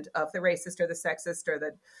receiving end of the racist or the sexist or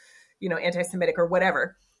the, anti-Semitic or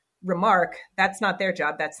whatever remark. That's not their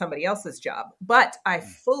job. That's somebody else's job. But I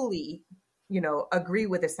fully, agree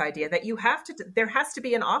with this idea that there has to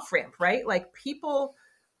be an off-ramp, right? Like, people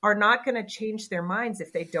are not going to change their minds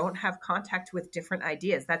if they don't have contact with different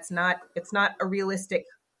ideas. It's not a realistic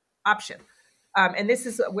option. And this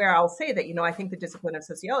is where I'll say that, I think the discipline of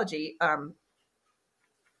sociology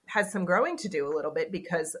has some growing to do a little bit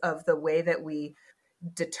because of the way that we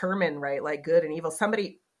determine, right, like good and evil.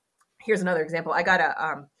 Here's another example. I got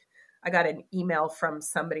an email from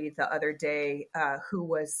somebody the other day who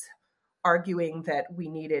was arguing that we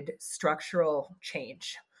needed structural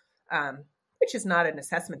change, which is not an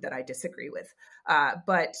assessment that I disagree with,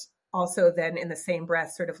 but also then in the same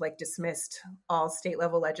breath sort of like dismissed all state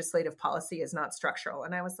level legislative policy as not structural.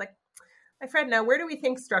 And I was like, my friend, now where do we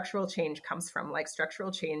think structural change comes from? Like,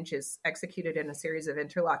 structural change is executed in a series of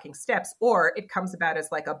interlocking steps, or it comes about as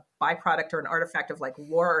like a byproduct or an artifact of like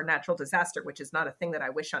war or natural disaster, which is not a thing that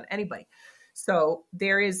I wish on anybody. So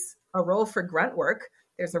there is a role for grunt work.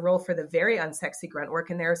 There's a role for the very unsexy grunt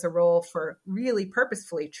work. And there's a role for really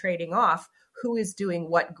purposefully trading off who is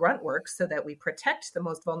doing what grunt work so that we protect the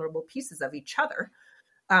most vulnerable pieces of each other.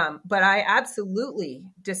 But I absolutely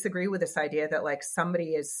disagree with this idea that like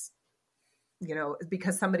somebody is,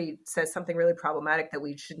 because somebody says something really problematic that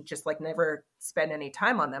we shouldn't just like never spend any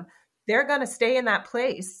time on them. They're going to stay in that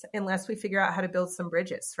place unless we figure out how to build some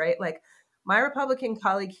bridges, right? Like, my Republican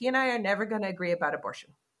colleague, he and I are never going to agree about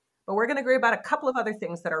abortion, but we're going to agree about a couple of other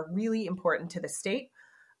things that are really important to the state.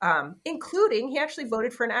 Including, he actually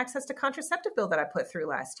voted for an access to contraceptive bill that I put through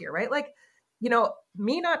last year, right? Like,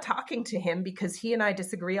 me not talking to him because he and I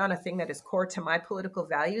disagree on a thing that is core to my political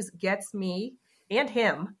values gets me and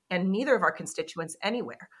him and neither of our constituents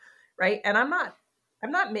anywhere, right? And I'm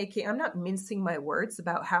not mincing my words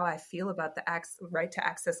about how I feel about the right to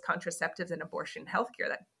access contraceptives and abortion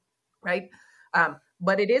healthcare, right?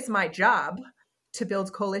 But it is my job to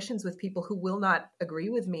build coalitions with people who will not agree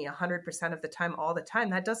with me 100% of the time, all the time.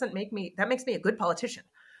 That makes me a good politician.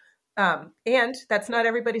 And that's not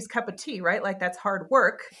everybody's cup of tea, right? Like, that's hard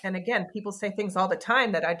work. And again, people say things all the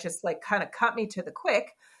time that I just like kind of cut me to the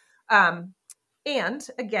quick. And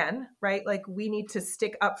again, right, like, we need to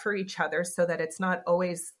stick up for each other so that it's not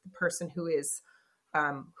always the person who's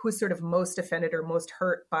sort of most offended or most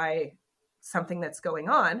hurt by something that's going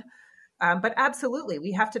on. But absolutely,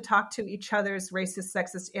 we have to talk to each other's racist,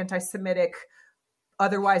 sexist, anti-Semitic,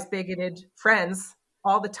 otherwise bigoted friends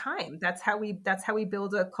all the time. That's how we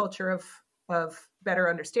build a culture of better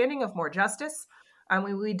understanding, of more justice.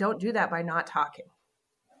 We don't do that by not talking.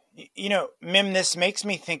 Mim, this makes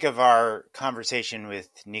me think of our conversation with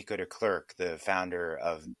Nico de Klerk, the founder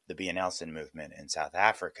of the B. Nelson movement in South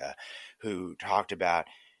Africa, who talked about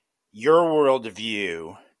your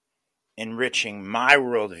worldview enriching my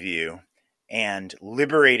worldview and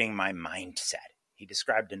liberating my mindset. He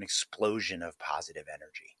described an explosion of positive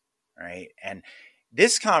energy, right? And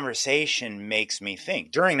this conversation makes me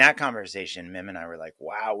think. During that conversation, Mim and I were like,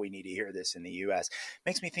 wow, we need to hear this in the US.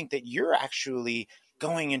 Makes me think that you're actually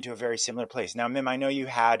going into a very similar place. Now, Mim, I know you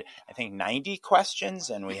had, I think, 90 questions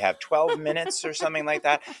and we have 12 minutes or something like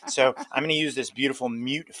that. So I'm going to use this beautiful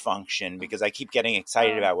mute function because I keep getting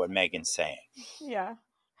excited about what Meghan's saying. Yeah.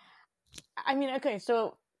 I mean, okay,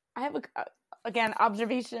 so I have, again,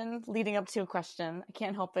 observation leading up to a question. I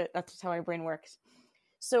can't help it. That's just how my brain works.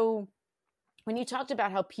 So when you talked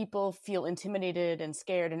about how people feel intimidated and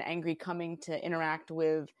scared and angry coming to interact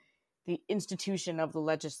with the institution of the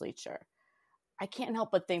legislature, I can't help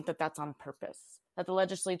but think that that's on purpose, that the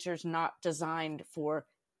legislature is not designed for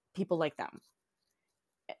people like them.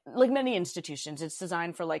 Like many institutions, it's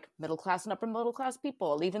designed for like middle class and upper middle class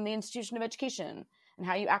people, even the institution of education and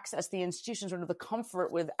how you access the institution, sort of the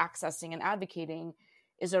comfort with accessing and advocating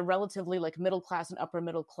is a relatively like middle class and upper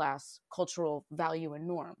middle class cultural value and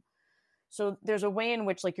norm. So there's a way in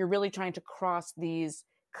which like you're really trying to cross these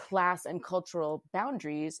class and cultural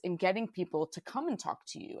boundaries in getting people to come and talk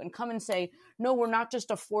to you and come and say, no, we're not just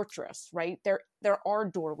a fortress, right? There are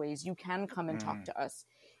doorways. You can come and talk to us.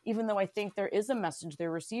 Even though I think there is a message they're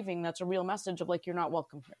receiving that's a real message of like, you're not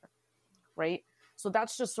welcome here, right? So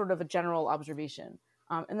that's just sort of a general observation.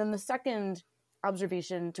 And then the second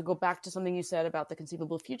observation, to go back to something you said about the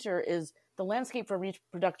conceivable future, is the landscape for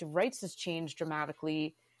reproductive rights has changed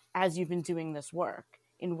dramatically as you've been doing this work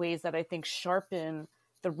in ways that I think sharpen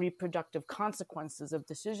the reproductive consequences of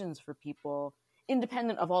decisions for people,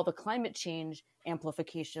 independent of all the climate change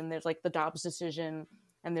amplification. There's like the Dobbs decision,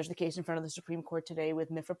 and there's the case in front of the Supreme Court today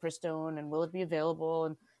with mifepristone and will it be available,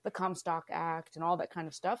 and the Comstock Act and all that kind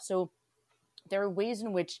of stuff. So there are ways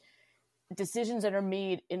in which decisions that are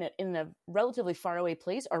made in a relatively far away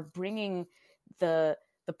place are bringing the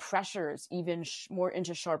pressures even more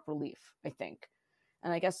into sharp relief, I think.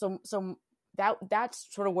 And I guess so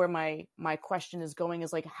that's sort of where my question is going,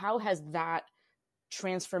 is like, how has that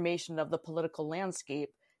transformation of the political landscape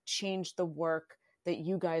changed the work that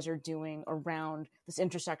you guys are doing around this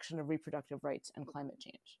intersection of reproductive rights and climate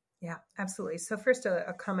change? Yeah, absolutely. So first,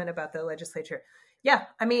 a comment about the legislature. Yeah,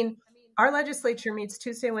 I mean, our legislature meets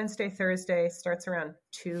Tuesday, Wednesday, Thursday, starts around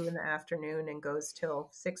 2 in the afternoon and goes till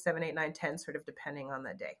 6, 7, 8, 9, 10, sort of depending on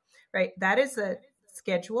the day, right? That is a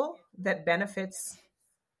schedule that benefits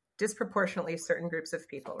disproportionately certain groups of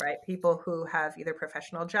people, right? People who have either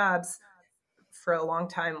professional jobs, for a long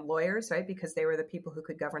time lawyers, right? Because they were the people who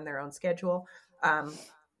could govern their own schedule.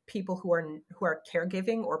 People who are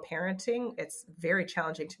caregiving or parenting. It's very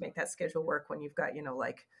challenging to make that schedule work when you've got,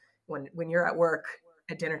 like when you're at work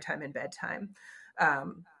at dinner time and bedtime.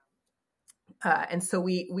 And so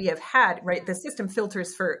we have had, right, the system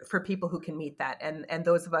filters for people who can meet that. And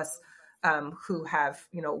those of us who have,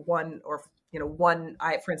 for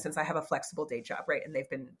instance, I have a flexible day job, right? And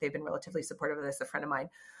they've been relatively supportive of this. A friend of mine,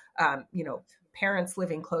 parents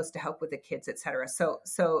living close to help with the kids, et cetera.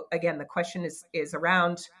 So again, the question is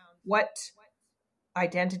around what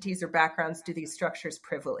identities or backgrounds do these structures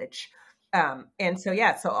privilege? And so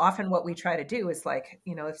often what we try to do is like,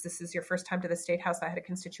 if this is your first time to the State House, I had a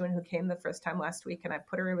constituent who came the first time last week and I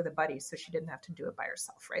put her in with a buddy so she didn't have to do it by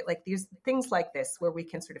herself, right? Like these things like this where we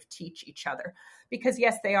can sort of teach each other, because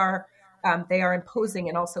yes, they are imposing,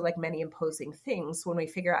 and also like many imposing things, when we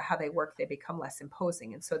figure out how they work, they become less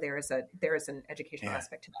imposing. And so there is an educational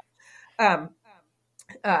aspect to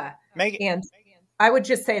that. And I would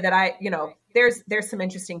just say that there's some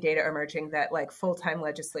interesting data emerging that like full-time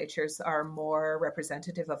legislatures are more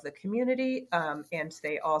representative of the community, and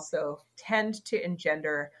they also tend to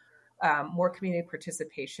engender more community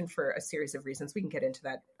participation for a series of reasons. We can get into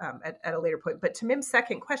that at a later point. But to Mim's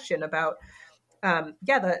second question about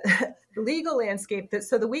the legal landscape.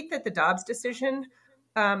 So the week that the Dobbs decision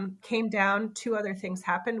came down, two other things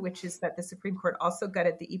happened, which is that the Supreme Court also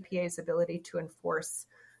gutted the EPA's ability to enforce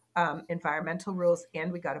environmental rules,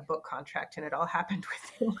 and we got a book contract, and it all happened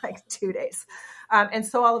within like 2 days. And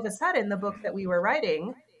so all of a sudden, the book that we were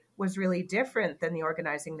writing was really different than the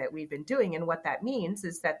organizing that we've been doing. And what that means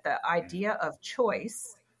is that the idea of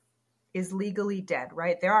choice is legally dead,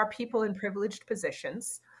 right? There are people in privileged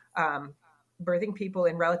positions, birthing people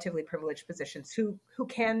in relatively privileged positions who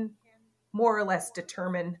can more or less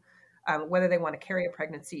determine whether they want to carry a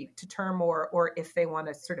pregnancy to term or if they want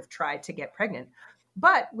to sort of try to get pregnant.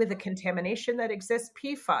 But with the contamination that exists,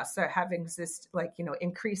 PFAS are having exist, like,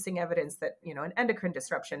 increasing evidence that, an endocrine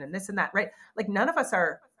disruption and this and that, right? Like none of us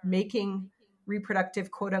are making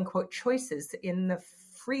reproductive quote unquote choices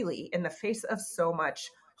freely in the face of so much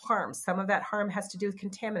harm. Some of that harm has to do with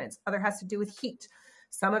contaminants. Other has to do with heat.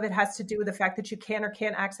 Some of it has to do with the fact that you can or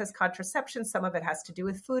can't access contraception. Some of it has to do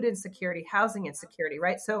with food insecurity, housing insecurity,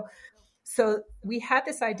 right? So we had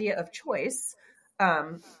this idea of choice,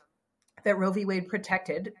 that Roe v. Wade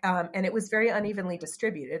protected, and it was very unevenly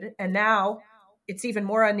distributed. And now it's even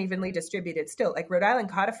more unevenly distributed still. Like Rhode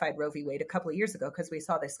Island codified Roe v. Wade a couple of years ago because we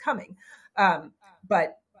saw this coming.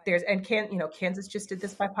 But Kansas just did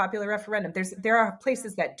this by popular referendum. There are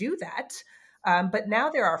places that do that. But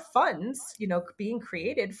now there are funds, being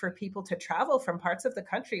created for people to travel from parts of the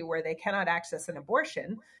country where they cannot access an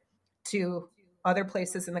abortion to other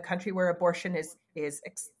places in the country where abortion is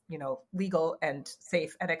legal and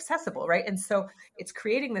safe and accessible, right? And so it's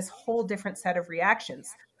creating this whole different set of reactions.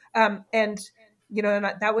 And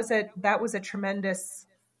that was a tremendous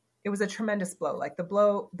blow. Like the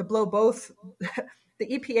blow both the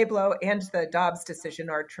EPA blow and the Dobbs decision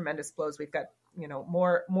are tremendous blows. We've got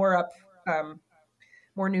more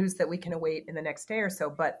news that we can await in the next day or so.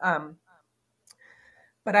 But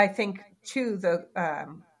I think too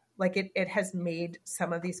it has made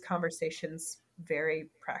some of these conversations very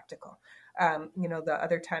practical. The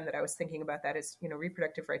other time that I was thinking about that is,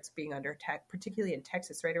 reproductive rights being under attack, particularly in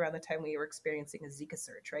Texas, right around the time we were experiencing a Zika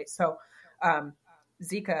surge, right? So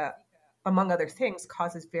Zika, among other things,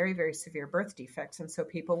 causes very, very severe birth defects. And so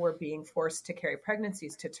people were being forced to carry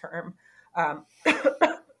pregnancies to term,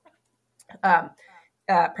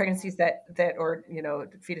 pregnancies that or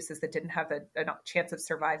fetuses that didn't have a chance of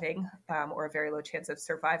surviving, or a very low chance of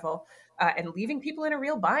survival, and leaving people in a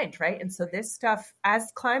real bind, right? And so this stuff,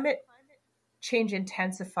 as climate change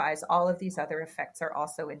intensifies, all of these other effects are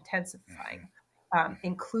also intensifying,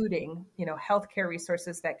 including healthcare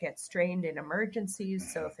resources that get strained in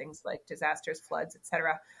emergencies, so things like disasters, floods,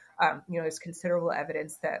 etc. There's considerable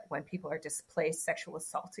evidence that when people are displaced, sexual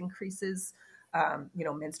assault increases.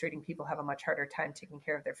 Menstruating people have a much harder time taking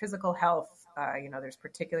care of their physical health. There's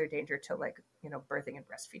particular danger to birthing and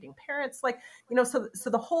breastfeeding parents, so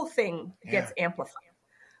the whole thing gets amplified.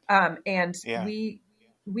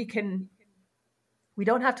 We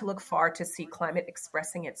don't have to look far to see climate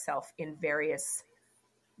expressing itself in various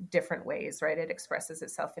different ways, right? It expresses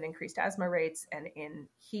itself in increased asthma rates and in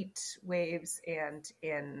heat waves and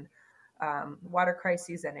in water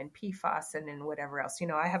crises and in PFAS and in whatever else.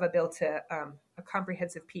 I have a bill to a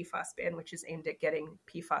comprehensive PFAS ban, which is aimed at getting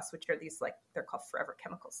PFAS, which are these, they're called forever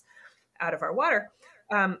chemicals, out of our water.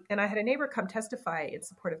 And I had a neighbor come testify in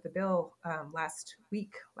support of the bill last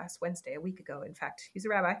Wednesday, a week ago. In fact, he's a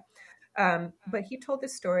rabbi. But he told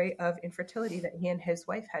this story of infertility that he and his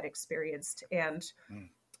wife had experienced. And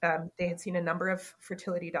they had seen a number of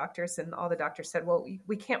fertility doctors, and all the doctors said, well,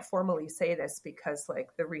 we can't formally say this because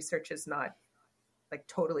the research is not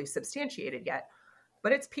totally substantiated yet,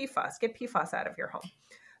 but it's PFAS. Get PFAS out of your home.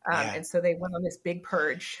 And so they went on this big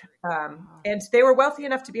purge, and they were wealthy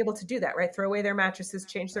enough to be able to do that, right? Throw away their mattresses,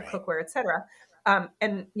 change their cookware, etc.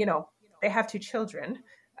 And they have 2 children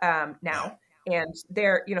now. And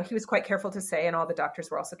he was quite careful to say, and all the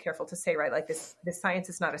doctors were also careful to say, right, this science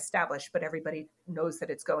is not established, but everybody knows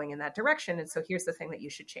that it's going in that direction. And so here's the thing that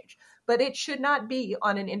you should change. But it should not be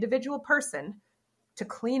on an individual person to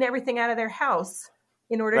clean everything out of their house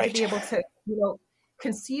in order to be able to,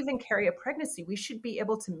 conceive and carry a pregnancy. We should be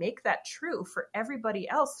able to make that true for everybody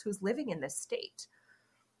else who's living in this state.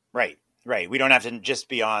 Right. We don't have to just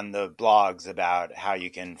be on the blogs about how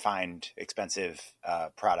you can find expensive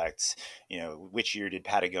products. Which year did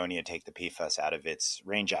Patagonia take the PFAS out of its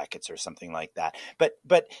rain jackets or something like that?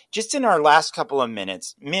 But just in our last couple of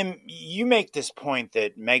minutes, Mim, you make this point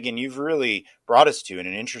that, Meghan, you've really brought us to in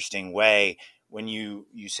an interesting way when you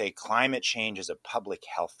say climate change is a public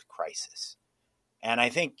health crisis. And I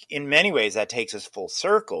think in many ways that takes us full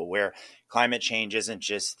circle, where climate change isn't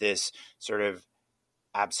just this sort of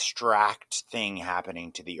abstract thing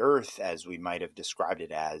happening to the earth as we might have described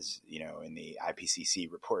it as, in the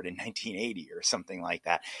IPCC report in 1980 or something like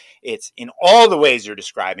that. It's in all the ways you're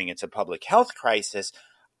describing, it's a public health crisis.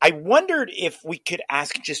 I wondered if we could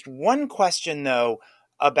ask just one question, though,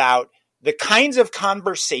 about the kinds of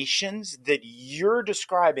conversations that you're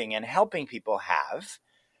describing and helping people have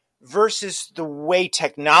versus the way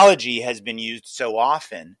technology has been used so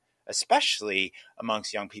often, especially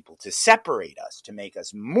amongst young people, to separate us, to make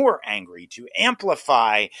us more angry, to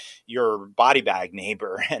amplify your body bag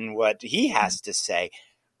neighbor and what he has to say.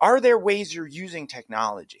 Are there ways you're using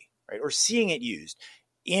technology, right, or seeing it used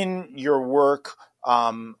in your work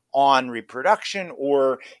on reproduction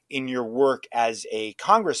or in your work as a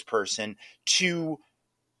congressperson to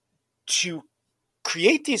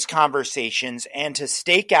create these conversations and to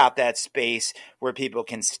stake out that space where people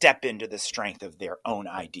can step into the strength of their own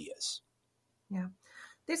ideas? Yeah.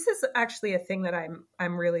 This is actually a thing that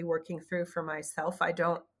I'm really working through for myself. I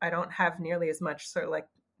don't have nearly as much sort of like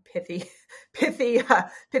pithy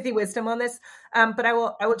wisdom on this. But I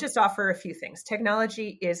will just offer a few things.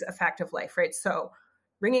 Technology is a fact of life, right? So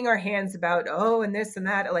wringing our hands about, oh, and this and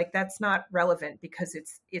that, like that's not relevant because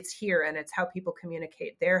it's here and it's how people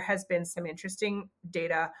communicate. There has been some interesting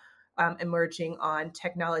data emerging on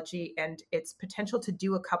technology and its potential to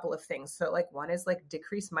do a couple of things. So like one is like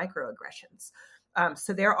decrease microaggressions.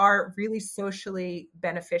 So there are really socially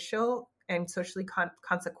beneficial and socially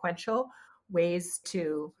consequential ways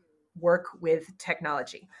to work with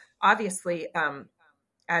technology. Obviously,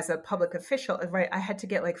 as a public official, right, I had to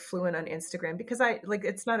get like fluent on Instagram because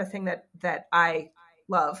it's not a thing that I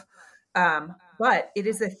love, but it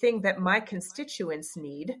is a thing that my constituents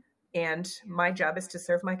need, and my job is to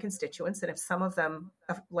serve my constituents. And if some of them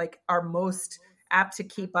are most apt to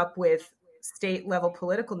keep up with state level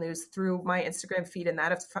political news through my Instagram feed and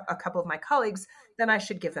that of a couple of my colleagues, then I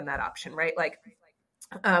should give them that option, right?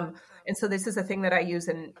 And so this is a thing that I use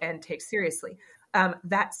and take seriously.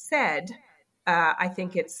 That said, I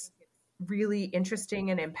think it's really interesting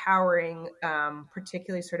and empowering,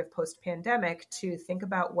 particularly sort of post-pandemic, to think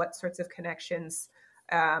about what sorts of connections,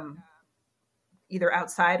 either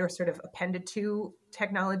outside or sort of appended to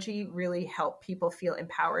technology, really help people feel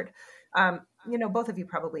empowered. Both of you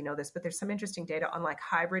probably know this, but there's some interesting data on like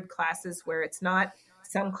hybrid classes where it's not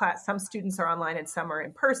some students are online and some are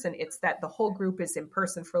in person. It's that the whole group is in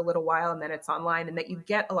person for a little while and then it's online, and that you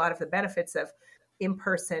get a lot of the benefits of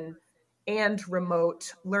in-person and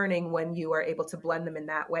remote learning when you are able to blend them in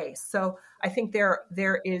that way. So I think there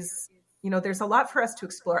is, there's a lot for us to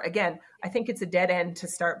explore. Again, I think it's a dead end to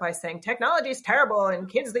start by saying technology is terrible and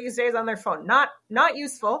kids these days on their phone, not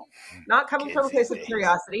useful, not coming from a place of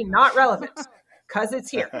curiosity, not relevant, because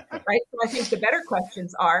it's here, right? So I think the better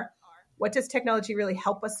questions are, what does technology really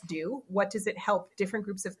help us do? What does it help different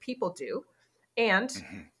groups of people do? And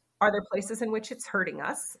are there places in which it's hurting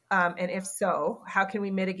us? And if so, how can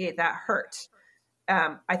we mitigate that hurt?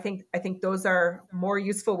 I think those are more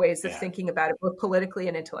useful ways of thinking about it, both politically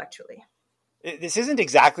and intellectually. This isn't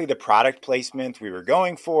exactly the product placement we were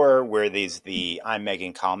going for, where I'm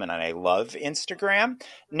Meghan Kallman and I love Instagram.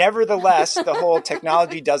 Nevertheless, the whole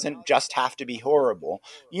technology doesn't just have to be horrible.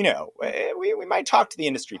 We might talk to the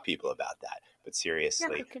industry people about that, but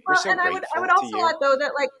seriously, we're so grateful I would also to you. add though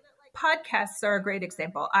that like podcasts are a great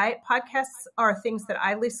example. Podcasts are things that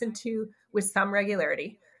I listen to with some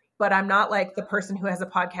regularity, but I'm not like the person who has a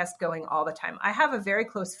podcast going all the time. I have a very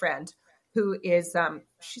close friend who is,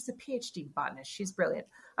 she's a PhD botanist. She's brilliant,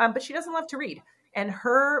 but she doesn't love to read. And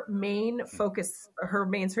her main focus, her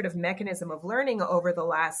main sort of mechanism of learning over the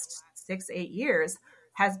last 6-8 years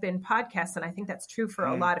has been podcasts. And I think that's true for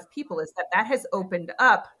a lot of people, is that has opened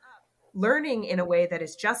up learning in a way that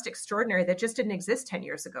is just extraordinary, that just didn't exist 10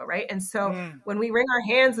 years ago, right? And so when we wring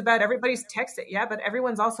our hands about everybody's texting, but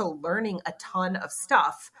everyone's also learning a ton of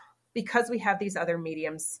stuff because we have these other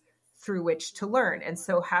mediums through which to learn. And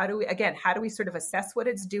so how do we sort of assess what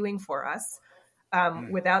it's doing for us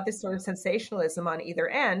without this sort of sensationalism on either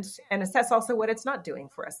end, and assess also what it's not doing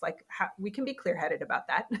for us? Like how we can be clear-headed about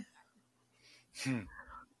that.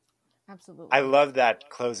 Absolutely. I love that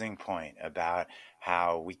closing point about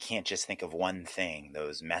how we can't just think of one thing,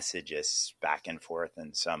 those messages back and forth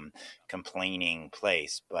in some complaining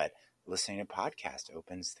place, but listening to podcasts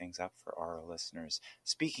opens things up for our listeners.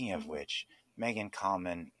 Speaking of which, Meghan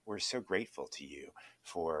Kallman, we're so grateful to you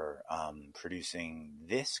for producing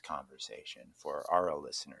this conversation for our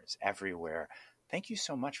listeners everywhere. Thank you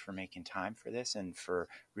so much for making time for this and for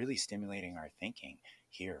really stimulating our thinking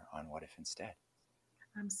here on What If Instead.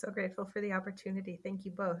 I'm so grateful for the opportunity. Thank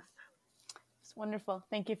you both. It's wonderful.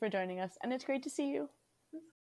 Thank you for joining us. And it's great to see you.